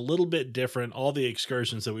everyone was a little bit different. All the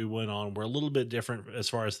excursions that we went on were a little bit different as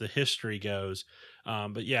far as the history goes.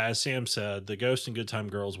 But yeah, as Sam said, the Ghost and Good Time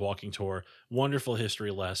Girls Walking Tour, wonderful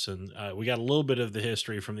history lesson. We got a little bit of the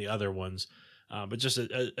history from the other ones, but just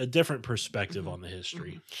a different perspective on the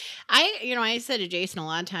history. I said to Jason a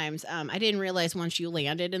lot of times, I didn't realize once you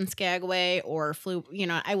landed in Skagway or flew,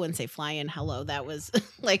 I wouldn't say fly in, hello, that was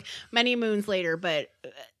like many moons later, but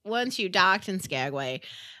once you docked in Skagway,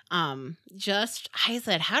 I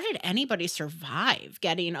said, how did anybody survive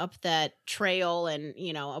getting up that trail and,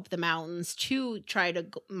 up the mountains to try to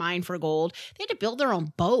mine for gold? They had to build their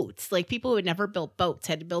own boats. Like people who had never built boats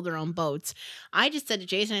had to build their own boats. I just said to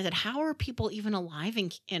Jason, I said, how are people even alive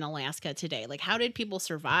in Alaska today? Like, how did people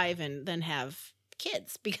survive and then have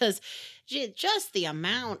kids? Because just the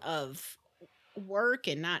amount of work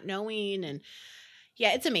and not knowing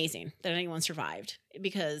yeah, it's amazing that anyone survived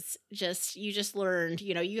because you just learned,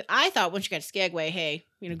 I thought once you got to Skagway, hey,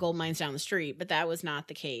 gold mines down the street, but that was not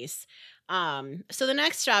the case. So the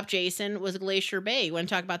next stop, Jason, was Glacier Bay. You want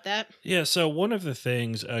to talk about that? Yeah. So one of the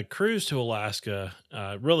things, a cruise to Alaska,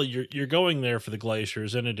 really you're going there for the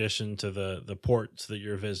glaciers in addition to the ports that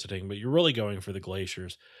you're visiting, but you're really going for the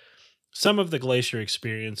glaciers. Some of the glacier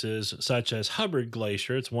experiences, such as Hubbard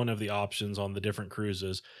Glacier, it's one of the options on the different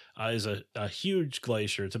cruises, is a huge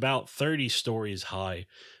glacier. It's about 30 stories high.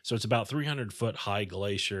 So it's about 300-foot high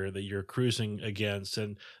glacier that you're cruising against.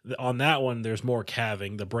 And on that one, there's more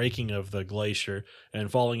calving, the breaking of the glacier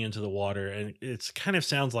and falling into the water. And it kind of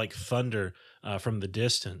sounds like thunder from the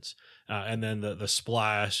distance. And then the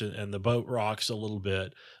splash and the boat rocks a little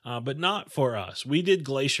bit, but not for us. We did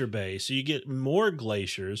Glacier Bay, so you get more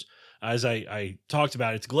glaciers. As I talked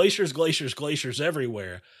about, it's glaciers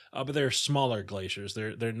everywhere, but they're smaller glaciers.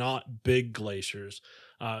 They're not big glaciers,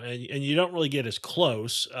 and you don't really get as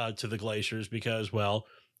close to the glaciers because, well,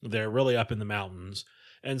 they're really up in the mountains.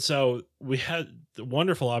 And so we had the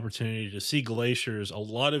wonderful opportunity to see glaciers, a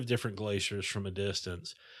lot of different glaciers from a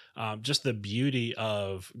distance. Just the beauty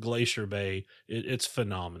of Glacier Bay, it's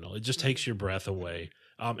phenomenal. It just takes your breath away.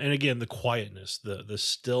 And again, the quietness, the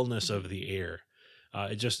stillness of the air.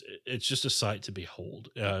 It's just a sight to behold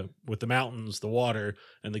with the mountains, the water,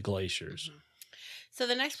 and the glaciers. So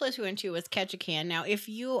the next place we went to was Ketchikan. Now, if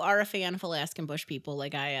you are a fan of Alaskan Bush people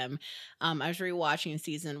like I am, I was rewatching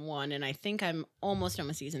season 1, and I think I'm almost done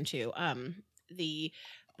with season 2. The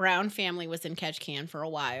Brown family was in Ketchikan for a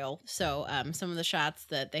while. So some of the shots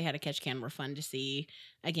that they had at Ketchikan were fun to see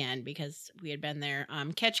again because we had been there.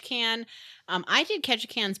 Ketchikan, I did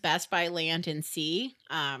Ketchikan's Best by Land and Sea,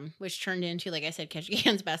 which turned into, like I said,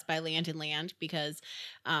 Ketchikan's Best by Land and Land because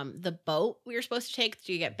the boat we were supposed to take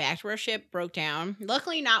to get back to our ship broke down.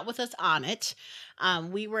 Luckily, not with us on it.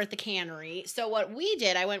 We were at the cannery. So what we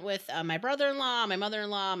did, I went with my brother-in-law, my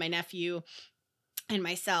mother-in-law, my nephew, and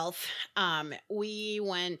myself. We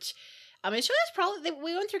went. It's just probably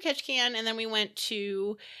we went through Ketchikan, and then we went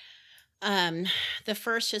to the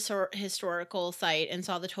first historical site and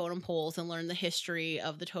saw the totem poles and learned the history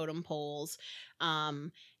of the totem poles.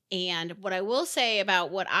 And what I will say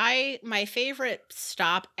about my favorite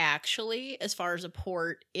stop actually, as far as a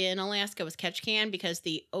port in Alaska, was Ketchikan because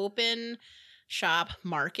the open shop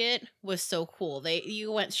market was so cool. You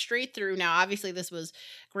went straight through. Now, obviously, this was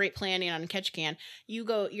great planning on Ketchikan.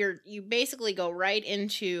 You basically go right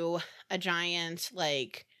into a giant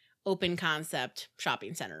like open concept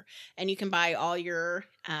shopping center, and you can buy all your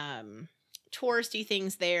touristy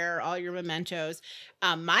things there, all your mementos.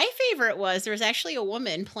 My favorite was there was actually a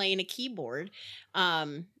woman playing a keyboard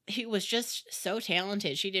who was just so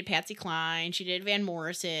talented. She did Patsy Cline, she did Van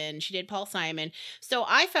Morrison, she did Paul Simon. So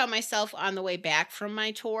I found myself on the way back from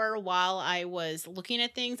my tour while I was looking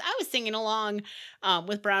at things. I was singing along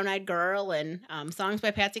with Brown Eyed Girl and songs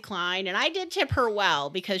by Patsy Cline, and I did tip her well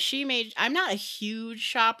because I'm not a huge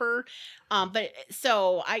shopper. But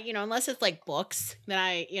so I, unless it's like books,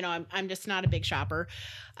 then I'm just not a big shopper.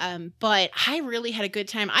 But I really had a good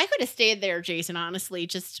time. I could have stayed there, Jason, honestly,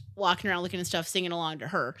 just walking around looking at stuff, singing along to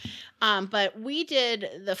her. But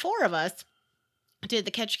the four of us did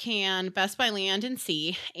the Ketchikan Best by Land and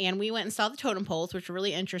Sea, and we went and saw the totem poles, which were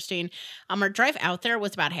really interesting. Our drive out there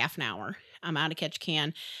was about half an hour. Out of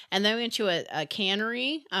Ketchikan, and then we went to a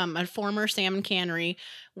cannery, a former salmon cannery,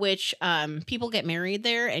 which people get married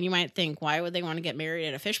there, and you might think, why would they want to get married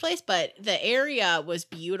at a fish place? But the area was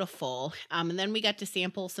beautiful, and then we got to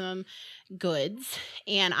sample some goods,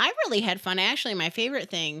 and I really had fun. Actually, my favorite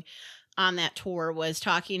thing on that tour was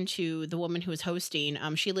talking to the woman who was hosting.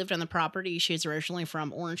 She lived on the property. She's originally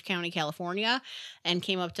from Orange County, California, and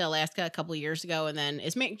came up to Alaska a couple of years ago, and then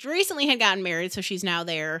recently had gotten married, so she's now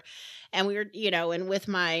there. And we were, and with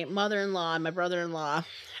my mother-in-law and my brother-in-law,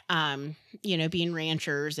 being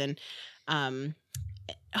ranchers and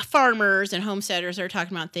farmers and homesteaders, are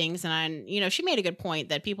talking about things. And, she made a good point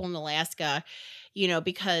that people in Alaska,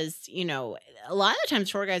 because, a lot of the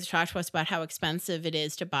times tour guides talk to us about how expensive it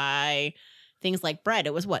is to buy things like bread.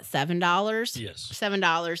 It was what, $7? Yes.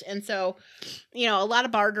 $7. And so, a lot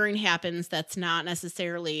of bartering happens that's not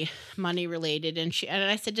necessarily money related. And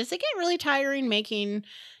I said, does it get really tiring making,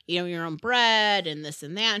 your own bread and this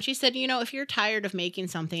and that? And she said, if you're tired of making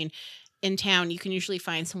something in town, you can usually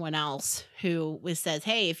find someone else who says,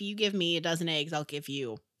 hey, if you give me a dozen eggs, I'll give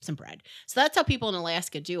you some bread. So that's how people in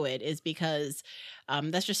Alaska do it, is because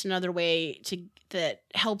that's just another way that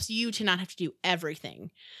helps you to not have to do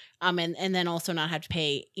everything. And then also not have to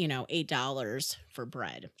pay, $8 for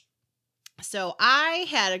bread. So I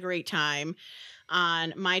had a great time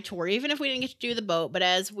on my tour, even if we didn't get to do the boat. But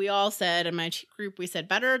as we all said in my group, we said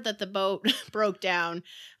better that the boat broke down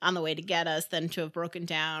on the way to get us than to have broken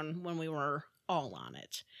down when we were all on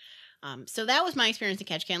it. So that was my experience in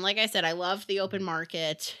Ketchikan. Like I said, I loved the open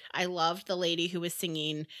market. I loved the lady who was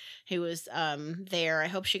singing, who was there. I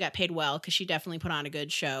hope she got paid well because she definitely put on a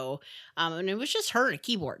good show. And it was just her and a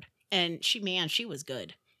keyboard. And she was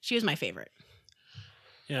good. She was my favorite.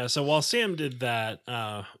 Yeah, so while Sam did that,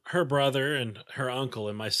 her brother and her uncle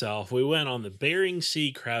and myself, we went on the Bering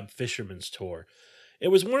Sea Crab Fisherman's Tour. It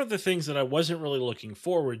was one of the things that I wasn't really looking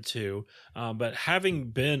forward to, but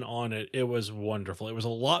having been on it, it was wonderful. It was a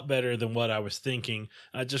lot better than what I was thinking,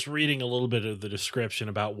 just reading a little bit of the description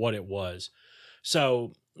about what it was.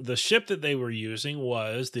 So the ship that they were using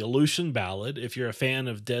was the Aleutian Ballad. If you're a fan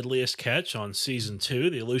of Deadliest Catch on Season 2,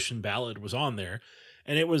 the Aleutian Ballad was on there.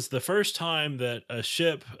 And it was the first time that a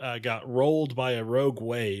ship got rolled by a rogue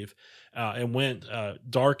wave and went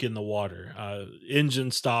dark in the water. Engine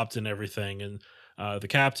stopped and everything. And the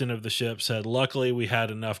captain of the ship said, luckily we had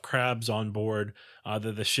enough crabs on board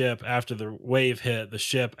that the ship, after the wave hit, the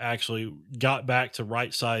ship actually got back to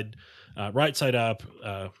right side up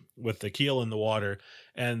with the keel in the water.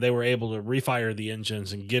 And they were able to refire the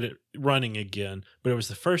engines and get it running again. But it was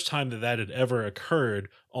the first time that had ever occurred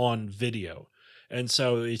on video. And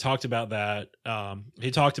so he talked about that.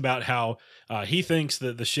 He talked about how he thinks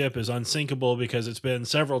that the ship is unsinkable because it's been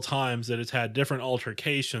several times that it's had different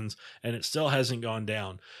altercations and it still hasn't gone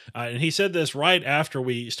down. And he said this right after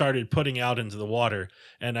we started putting out into the water.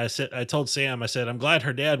 And I told Sam, I said, I'm glad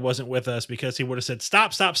her dad wasn't with us because he would have said,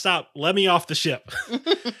 stop, stop, stop, let me off the ship.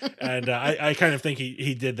 And I kind of think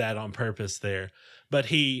he did that on purpose there.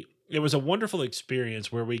 But it was a wonderful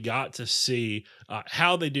experience where we got to see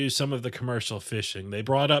how they do some of the commercial fishing. They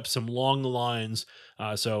brought up some long lines,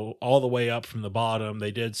 so all the way up from the bottom.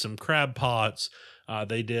 They did some crab pots.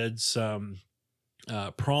 They did some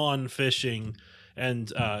prawn fishing. And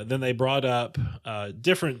then they brought up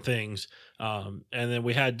different things. And then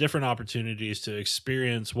we had different opportunities to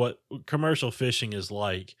experience what commercial fishing is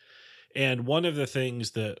like. And one of the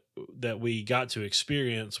things that we got to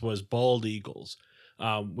experience was bald eagles.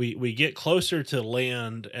 We get closer to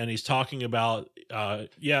land, and he's talking about,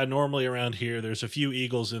 normally around here there's a few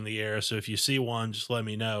eagles in the air, so if you see one, just let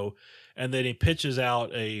me know. And then he pitches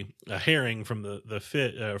out a herring from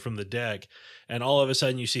from the deck, and all of a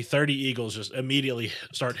sudden you see 30 eagles just immediately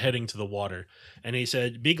start heading to the water. And he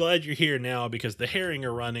said, "Be glad you're here now because the herring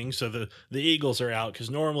are running, so the eagles are out because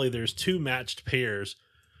normally there's two matched pairs."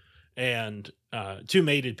 And two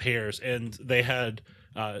mated pairs, and they had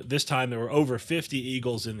this time there were over 50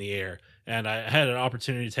 eagles in the air, and I had an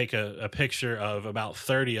opportunity to take a picture of about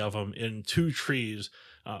 30 of them in two trees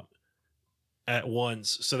at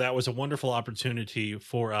once. So that was a wonderful opportunity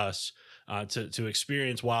for us to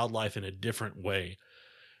experience wildlife in a different way.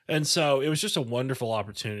 And so it was just a wonderful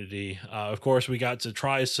opportunity. Of course, we got to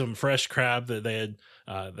try some fresh crab that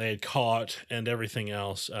they had caught and everything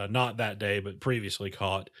else. Not that day, but previously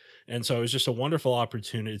caught. And so it was just a wonderful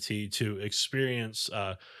opportunity to experience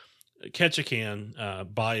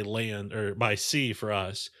Ketchikan by land or by sea for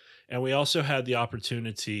us. And we also had the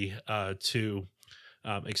opportunity to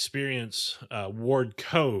experience Ward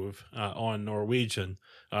Cove on Norwegian.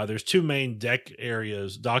 There's two main docking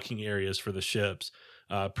areas for the ships.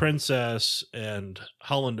 Princess and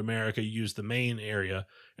Holland America use the main area,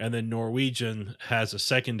 and then Norwegian has a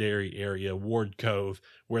secondary area, Ward Cove,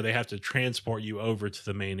 where they have to transport you over to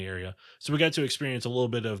the main area. So we got to experience a little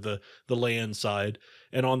bit of the land side,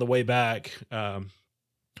 and on the way back,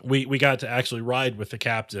 we got to actually ride with the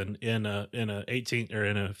captain in a 18 or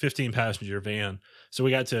in a 15 passenger van. So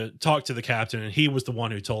we got to talk to the captain, and he was the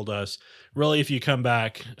one who told us, really, if you come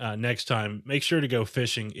back next time, make sure to go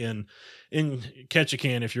fishing in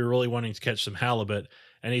Ketchikan if you're really wanting to catch some halibut.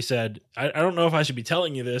 And he said, I don't know if I should be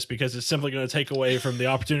telling you this because it's simply going to take away from the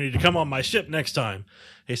opportunity to come on my ship next time.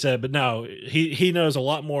 He said, but no, he knows a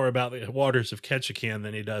lot more about the waters of Ketchikan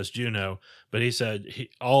than he does Juneau. But he said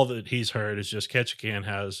all that he's heard is just Ketchikan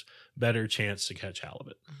has better chance to catch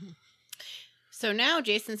halibut. Mm-hmm. So now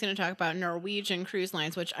Jason's going to talk about Norwegian Cruise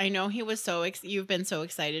Lines, which I know he was you've been so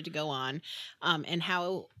excited to go on, and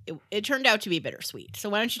how it turned out to be bittersweet. So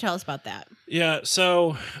why don't you tell us about that? Yeah,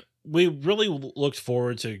 so we really looked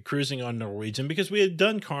forward to cruising on Norwegian because we had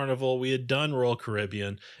done Carnival, we had done Royal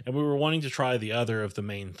Caribbean, and we were wanting to try the other of the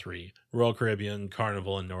main three, Royal Caribbean,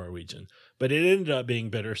 Carnival, and Norwegian. But it ended up being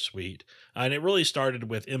bittersweet, and it really started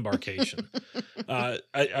with embarkation.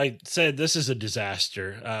 I said this is a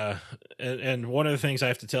disaster, and one of the things I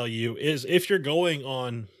have to tell you is if you're going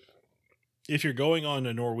on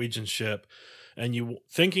a Norwegian ship and you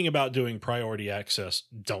thinking about doing priority access,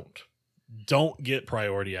 don't get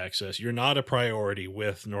priority access. You're not a priority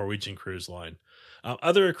with Norwegian Cruise Line.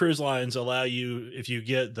 Other cruise lines allow you, if you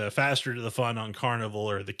get the faster to the fun on Carnival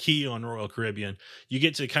or the key on Royal Caribbean, you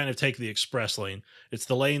get to kind of take the express lane. It's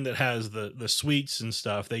the lane that has the suites and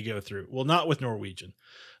stuff they go through. Well, not with Norwegian.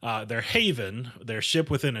 Their Haven, their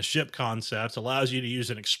ship within a ship concept, allows you to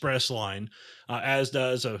use an express line, as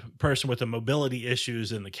does a person with the mobility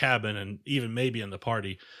issues in the cabin and even maybe in the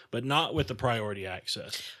party, but not with the priority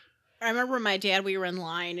access. I remember my dad, we were in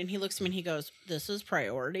line, and he looks at me and he goes, "This is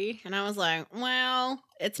priority." And I was like, well,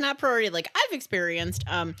 it's not priority like I've experienced.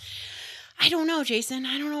 I don't know, Jason.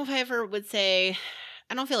 I don't know if I ever would say,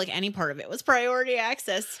 I don't feel like any part of it was priority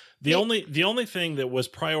access. The only thing that was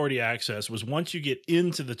priority access was once you get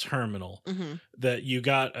into the terminal, mm-hmm. that you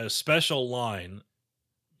got a special line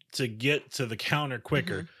to get to the counter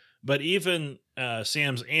quicker. Mm-hmm. But even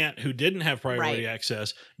Sam's aunt, who didn't have priority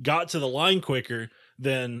access, got to the line quicker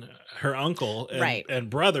than her uncle and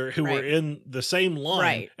brother, who were in the same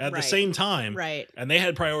line at the same time. Right. And they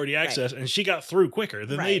had priority access, and she got through quicker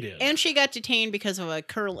than they did. And she got detained because of a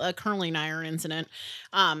curling iron incident.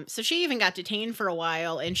 So she even got detained for a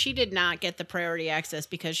while, and she did not get the priority access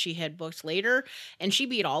because she had booked later, and she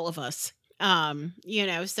beat all of us.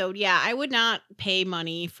 So yeah, I would not pay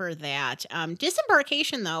money for that.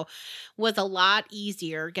 Disembarkation though was a lot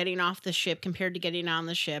easier getting off the ship compared to getting on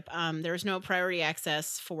the ship. There's no priority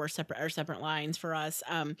access for separate lines for us.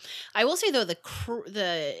 I will say though,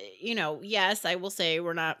 yes, I will say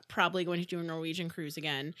we're not probably going to do a Norwegian cruise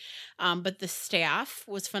again. But the staff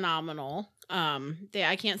was phenomenal.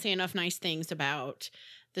 I can't say enough nice things about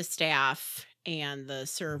the staff and the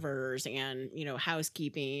servers and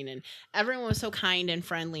housekeeping, and everyone was so kind and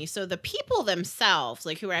friendly. So the people themselves,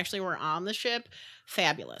 like who actually were on the ship,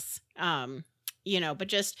 fabulous. But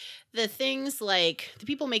just the things like the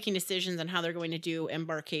people making decisions on how they're going to do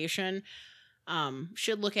embarkation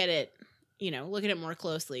should look at it more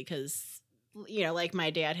closely, because like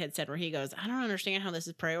my dad had said, where he goes, I don't understand how this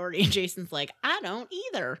is priority, and Jason's like, I don't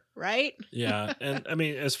either, right? Yeah, and I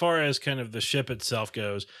mean, as far as kind of the ship itself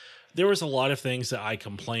goes, there was a lot of things that I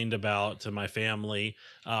complained about to my family.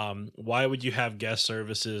 Why would you have guest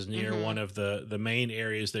services near one of the main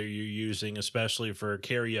areas that you're using, especially for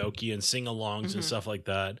karaoke and sing-alongs and stuff like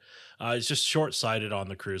that? It's just short-sighted on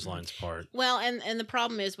the cruise line's part. Well, and the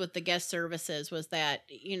problem is with the guest services was that,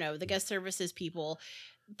 the guest services people,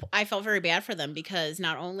 I felt very bad for them, because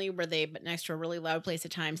not only were they next to a really loud place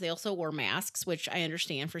at times, they also wore masks, which I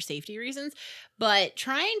understand for safety reasons, but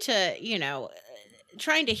trying to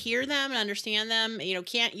hear them and understand them, you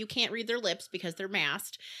can't read their lips because they're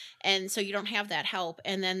masked. And so you don't have that help.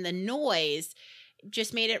 And then the noise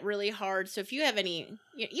just made it really hard. So if you have any,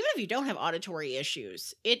 even if you don't have auditory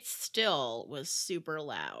issues, it still was super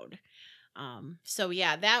loud. So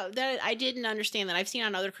yeah, that I didn't understand that. I've seen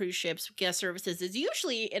on other cruise ships, guest services is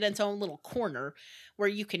usually in its own little corner where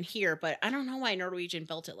you can hear, but I don't know why Norwegian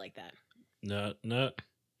built it like that. No,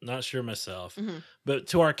 not sure myself. But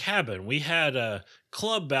to our cabin, we had a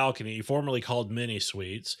club balcony, formerly called mini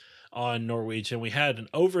suites, on Norwegian. We had an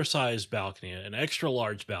oversized balcony, an extra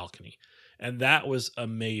large balcony. And that was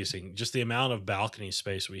amazing. Just the amount of balcony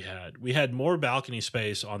space we had. We had more balcony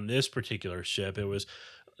space on this particular ship. It was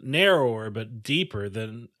narrower but deeper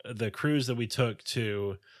than the cruise that we took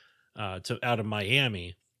to out of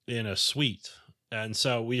Miami in a suite. And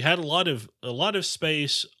so we had a lot of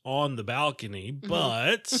space on the balcony,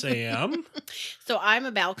 but Sam. So I'm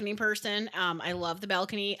a balcony person. I love the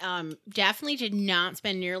balcony. Definitely did not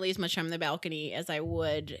spend nearly as much time on the balcony as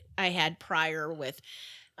I had prior with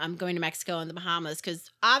going to Mexico and the Bahamas, because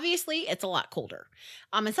obviously it's a lot colder.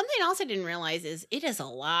 And something else I didn't realize is it is a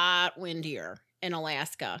lot windier in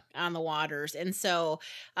Alaska on the waters. And so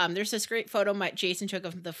there's this great photo Jason took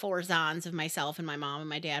of the 4 Zons of myself and my mom and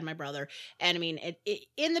my dad and my brother. And I mean,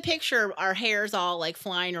 in the picture, our hair's all like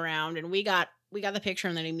flying around, and we got the picture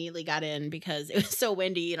and then immediately got in because it was so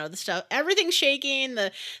windy, the stuff, everything's shaking,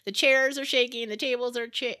 the chairs are shaking, the tables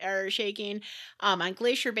are shaking. On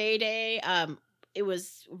Glacier Bay Day, it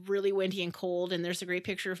was really windy and cold, and there's a great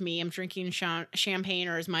picture of me. I'm drinking champagne,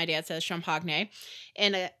 or as my dad says, champagne,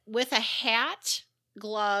 and with a hat,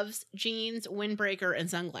 gloves, jeans, windbreaker, and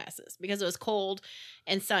sunglasses, because it was cold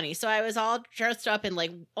and sunny. So I was all dressed up in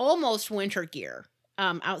like almost winter gear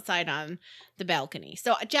outside on the balcony.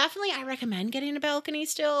 So definitely I recommend getting a balcony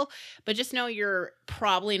still, but just know you're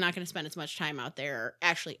probably not going to spend as much time out there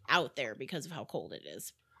because of how cold it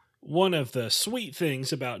is. One of the sweet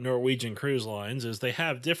things about Norwegian Cruise Lines is they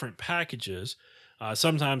have different packages.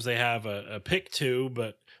 Sometimes they have a pick 2,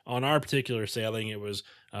 but on our particular sailing, it was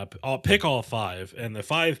I'll pick all 5. And the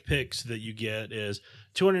 5 picks that you get is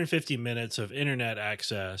 250 minutes of internet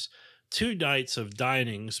access, 2 nights of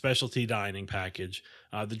specialty dining package,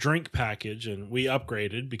 the drink package, and we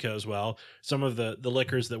upgraded because, well, some of the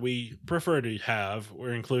liquors that we prefer to have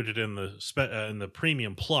were included in the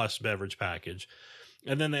premium plus beverage package.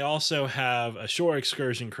 And then they also have a shore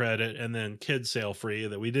excursion credit and then kids sail free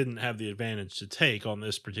that we didn't have the advantage to take on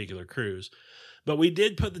this particular cruise. But we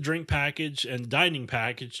did put the drink package and dining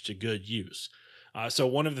package to good use. So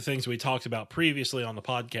one of the things we talked about previously on the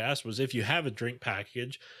podcast was if you have a drink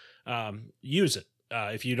package, use it.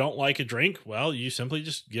 If you don't like a drink, well, you simply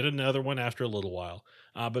just get another one after a little while.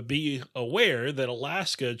 But be aware that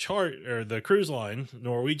the cruise line,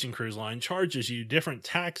 Norwegian Cruise Line, charges you different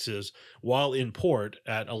taxes while in port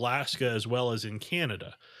at Alaska as well as in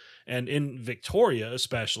Canada. And in Victoria,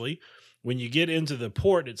 especially, when you get into the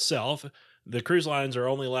port itself, the cruise lines are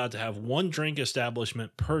only allowed to have 1 drink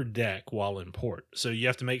establishment per deck while in port. So you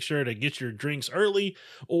have to make sure to get your drinks early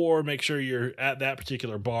or make sure you're at that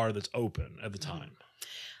particular bar that's open at the time.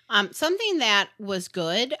 Something that was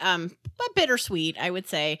good, but bittersweet, I would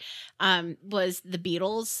say, was the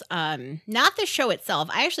Beatles. Not the show itself.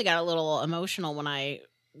 I actually got a little emotional when I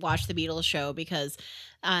watch the Beatles show because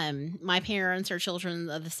my parents are children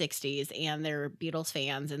of the 60s and they're Beatles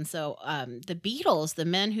fans. And so the Beatles, the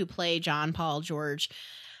men who play John, Paul, George,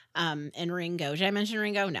 and Ringo. Did I mention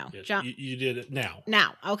Ringo? No. Yes, John. you did it now.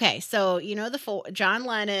 Now, okay. So you know John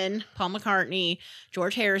Lennon, Paul McCartney,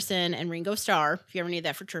 George Harrison, and Ringo Starr. If you ever need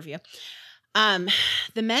that for trivia,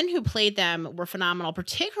 the men who played them were phenomenal.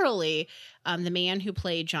 Particularly, the man who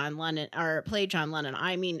played John Lennon.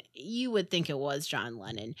 I mean, you would think it was John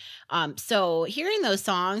Lennon. So hearing those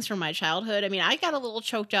songs from my childhood, I mean, I got a little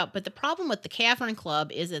choked up. But the problem with the Cavern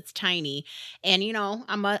Club is it's tiny, and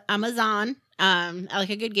I'm a Zon. I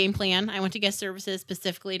like a good game plan. I went to guest services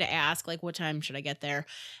specifically to ask, like, what time should I get there?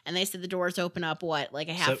 And they said the doors open up, like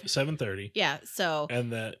a half? 7:30. Yeah, so.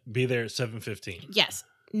 And be there at 7:15. Yes,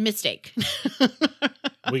 mistake.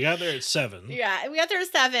 We got there at 7. Yeah, we got there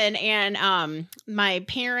at 7, and my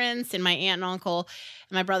parents and my aunt and uncle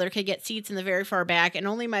and my brother could get seats in the very far back, and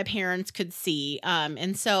only my parents could see.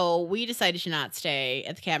 And so we decided to not stay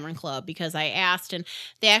at the Cavern Club because I asked, and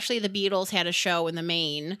the Beatles had a show in the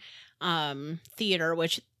main theater,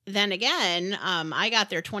 which then again, I got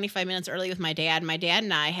there 25 minutes early with my dad. My dad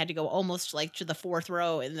and I had to go almost like to the 4th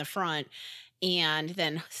row in the front and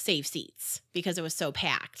then save seats because it was so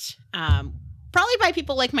packed. Probably by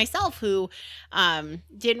people like myself who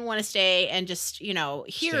didn't want to stay and just,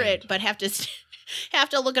 hear it, but have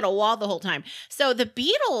to look at a wall the whole time. So the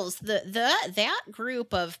Beatles, that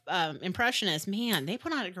group of impressionists, man, they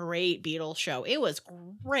put on a great Beatles show. It was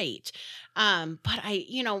great. But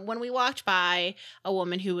when we walked by a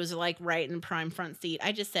woman who was like right in the prime front seat,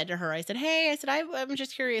 I just said to her, I said, hey, I'm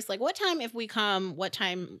just curious, like, what time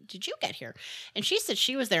did you get here? And she said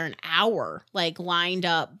she was there an hour, like lined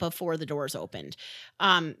up before the doors opened.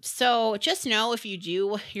 So just know if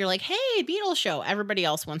you're like, hey, Beatles show, everybody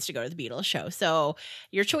else wants to go to the Beatles show. So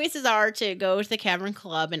your choices are to go to the Cavern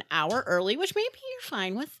Club an hour early, which maybe you're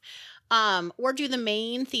fine with. Or do the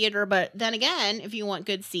main theater. But then again, if you want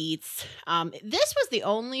good seats, this was the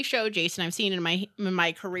only show, Jason, I've seen in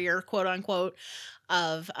my career, quote unquote,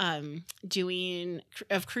 of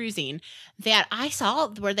cruising that I saw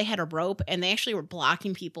where they had a rope and they actually were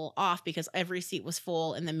blocking people off because every seat was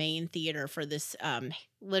full in the main theater for this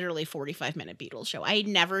literally 45-minute Beatles show. I had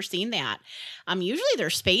never seen that. Usually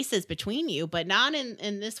there's spaces between you, but not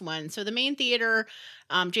in this one. So the main theater,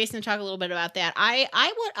 Jason, talk a little bit about that.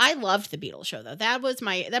 I loved the Beatles show though.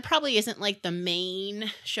 That probably isn't like the main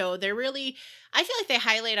show. I feel like they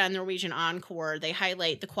highlight on Norwegian Encore. They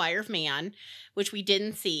highlight The Choir of Man, which we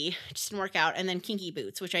didn't see, just didn't work out, and then Kinky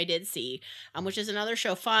Boots, which I did see, which is another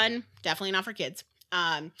show. Fun, definitely not for kids.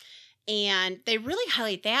 And they really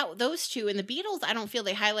highlight those two. And the Beatles, I don't feel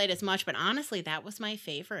they highlight as much, but honestly, that was my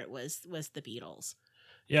favorite. Was the Beatles.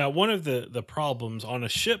 Yeah, one of the problems on a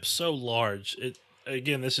ship so large,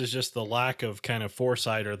 again, this is just the lack of kind of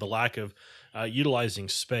foresight or the lack of utilizing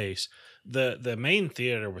space. The main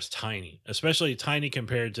theater was tiny, especially tiny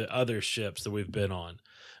compared to other ships that we've been on.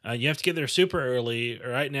 You have to get there super early.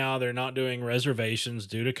 Right now, they're not doing reservations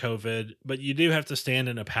due to COVID, but you do have to stand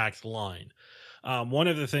in a packed line. One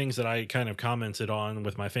of the things that I kind of commented on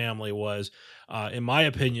with my family was, in my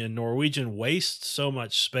opinion, Norwegian wastes so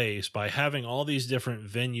much space by having all these different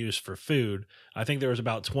venues for food. I think there was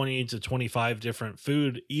about 20 to 25 different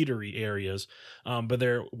food eatery areas, but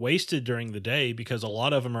they're wasted during the day because a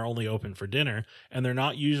lot of them are only open for dinner, and they're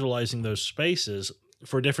not utilizing those spaces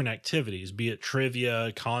for different activities, be it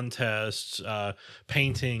trivia, contests,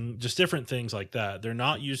 painting, just different things like that. They're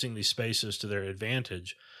not using these spaces to their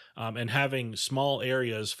advantage. And having small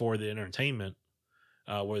areas for the entertainment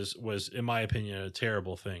was, in my opinion, a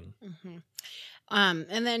terrible thing. Mm-hmm.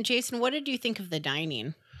 And then, Jason, what did you think of the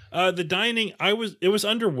dining? The dining, it was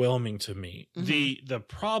underwhelming to me. Mm-hmm. The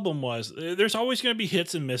problem was there's always going to be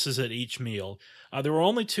hits and misses at each meal. There were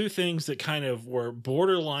only 2 things that kind of were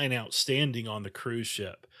borderline outstanding on the cruise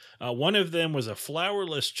ship. One of them was a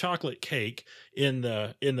flourless chocolate cake in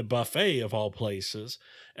the buffet of all places.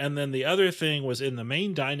 And then the other thing was in the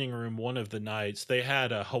main dining room one of the nights, they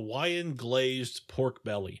had a Hawaiian glazed pork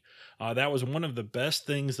belly. That was one of the best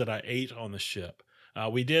things that I ate on the ship.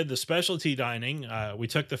 We did the specialty dining. We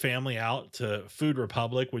took the family out to Food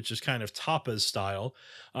Republic, which is kind of tapas style.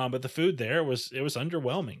 But the food there was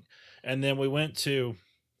underwhelming. And then we went to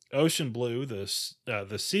Ocean Blue, the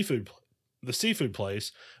seafood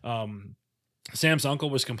place. Sam's uncle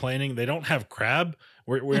was complaining they don't have crab.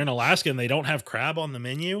 We're in Alaska and they don't have crab on the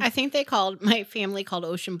menu. I think my family called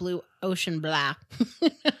Ocean Blue Ocean Blah.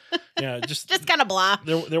 Yeah, just kind of blah.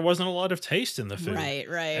 there wasn't a lot of taste in the food.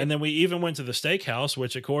 Right. And then we even went to the steakhouse,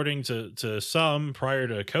 which according to some prior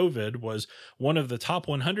to COVID was one of the top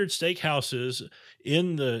 100 steakhouses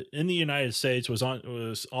in the United States, was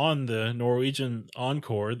on the Norwegian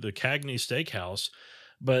Encore, the Cagney Steakhouse.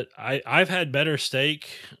 But I've had better steak.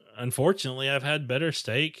 Unfortunately, I've had better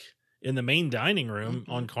steak in the main dining room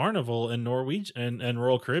on Carnival and Norwegian and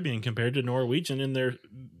Royal Caribbean compared to Norwegian in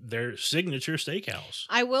their signature steakhouse.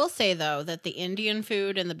 I will say though that the Indian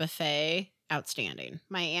food and the buffet, outstanding.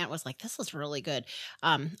 My aunt was like, "This is really good."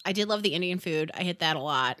 I did love the Indian food. I hit that a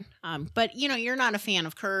lot. But you're not a fan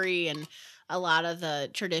of curry and a lot of the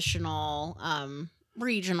traditional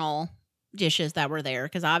regional dishes that were there,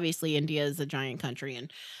 because obviously India is a giant country,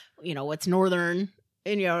 and what's northern,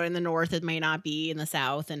 in the north it may not be in the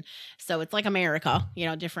south, and so it's like America,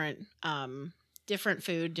 different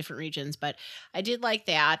food, different regions. But I did like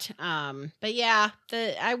that. But yeah,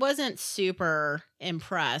 I wasn't super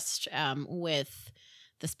impressed with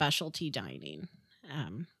the specialty dining.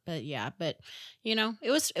 But it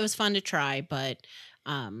was fun to try. But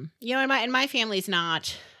in my family's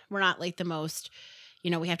we're not like the most,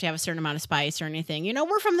 we have to have a certain amount of spice or anything.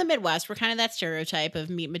 We're from the Midwest. We're kind of that stereotype of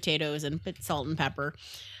meat and potatoes and salt and pepper.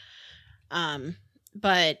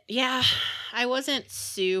 But yeah, I wasn't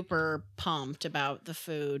super pumped about the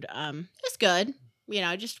food. It was good.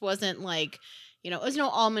 It just wasn't like, it was no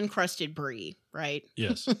almond crusted brie, right?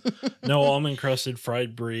 Yes. No almond crusted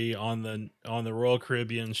fried brie on the Royal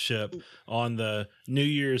Caribbean ship on the New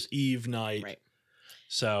Year's Eve night. Right.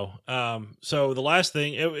 So, so the last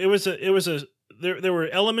thing, there were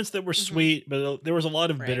elements that were sweet, but there was a lot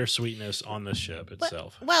of bittersweetness on the ship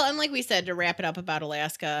itself. Well, and like we said, to wrap it up about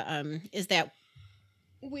Alaska, is that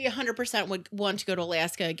we 100% would want to go to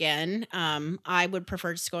Alaska again. I would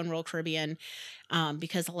prefer to go in Royal Caribbean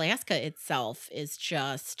because Alaska itself is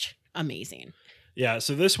just amazing. Yeah,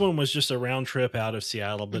 so this one was just a round trip out of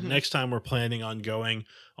Seattle, but next time we're planning on going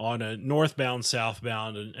on a northbound,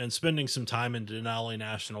 southbound, and spending some time in Denali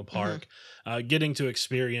National Park, getting to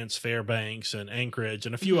experience Fairbanks and Anchorage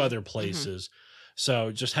and a few other places.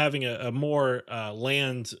 So just having a more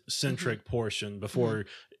land-centric portion before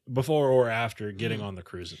or after getting on the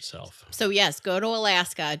cruise itself. So yes, go to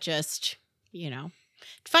Alaska. Just,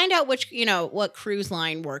 find out which, what cruise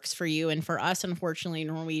line works for you. And for us, unfortunately,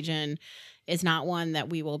 Norwegian is not one that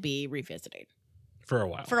we will be revisiting. For a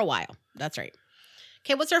while. That's right.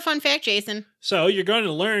 Okay, what's our fun fact, Jason? So you're going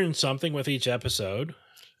to learn something with each episode.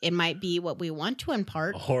 It might be what we want to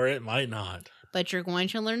impart. Or it might not. But you're going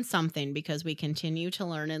to learn something because we continue to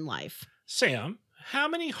learn in life. Sam, how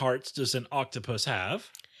many hearts does an octopus have?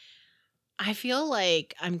 I feel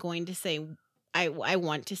like I'm going to say, I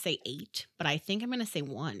want to say 8, but I think I'm going to say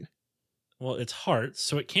 1. Well, it's hearts,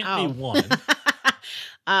 so it can't be 1.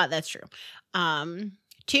 That's true.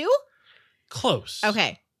 2? Close.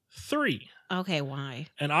 Okay. 3. Okay, why?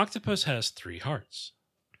 An octopus has 3 hearts.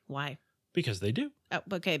 Why? Because they do. Oh,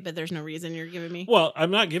 okay, but there's no reason you're giving me? Well,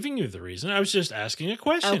 I'm not giving you the reason. I was just asking a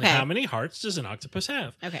question. Okay. How many hearts does an octopus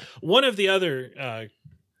have? Okay. One of the other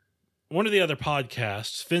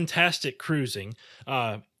podcasts, Fantastic Cruising,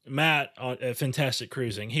 Matt at Fantastic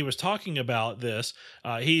Cruising, he was talking about this.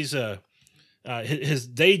 He's his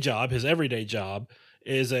day job, his everyday job,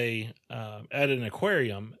 is at an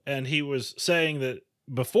aquarium, and he was saying that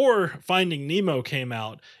before Finding Nemo came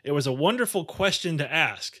out, it was a wonderful question to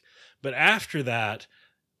ask, but after that,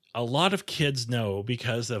 a lot of kids know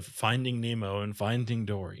because of Finding Nemo and Finding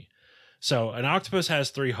Dory. So an octopus has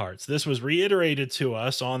 3 hearts. This was reiterated to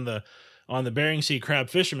us on the Bering Sea Crab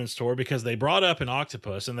Fisherman's Tour because they brought up an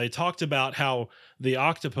octopus and they talked about how the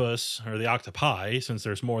octopus, or the octopi, since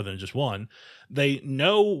there's more than just one, they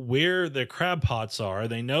know where the crab pots are.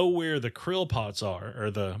 They know where the krill pots are,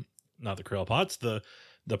 or not the krill pots, the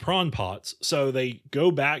prawn pots. So they go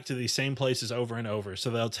back to these same places over and over. So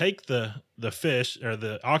they'll take the fish or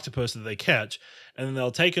the octopus that they catch, and then they'll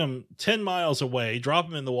take them 10 miles away, drop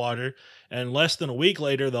them in the water, and less than a week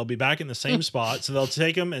later, they'll be back in the same spot. So they'll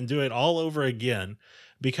take them and do it all over again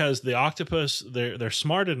because the octopus, they're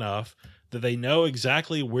smart enough that they know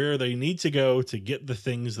exactly where they need to go to get the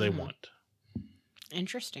things they want.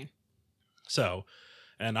 Interesting. So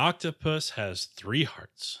an octopus has 3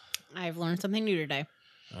 hearts. I've learned something new today.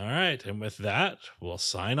 All right. And with that, we'll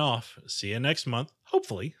sign off. See you next month,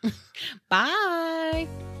 hopefully. Bye.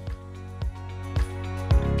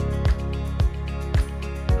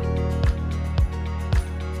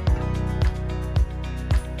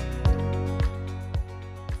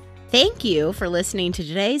 Thank you for listening to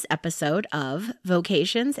today's episode of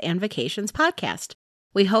Vocations and Vacations podcast.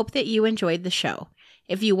 We hope that you enjoyed the show.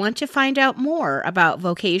 If you want to find out more about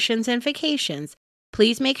Vocations and Vacations,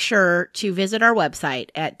 please make sure to visit our website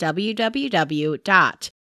at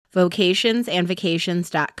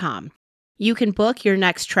www.vocationsandvacations.com. You can book your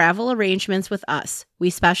next travel arrangements with us. We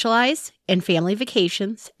specialize in family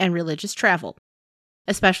vacations and religious travel,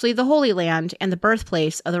 especially the Holy Land and the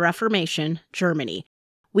birthplace of the Reformation, Germany.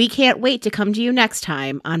 We can't wait to come to you next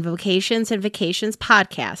time on Vocations and Vacations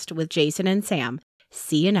podcast with Jason and Sam.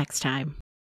 See you next time.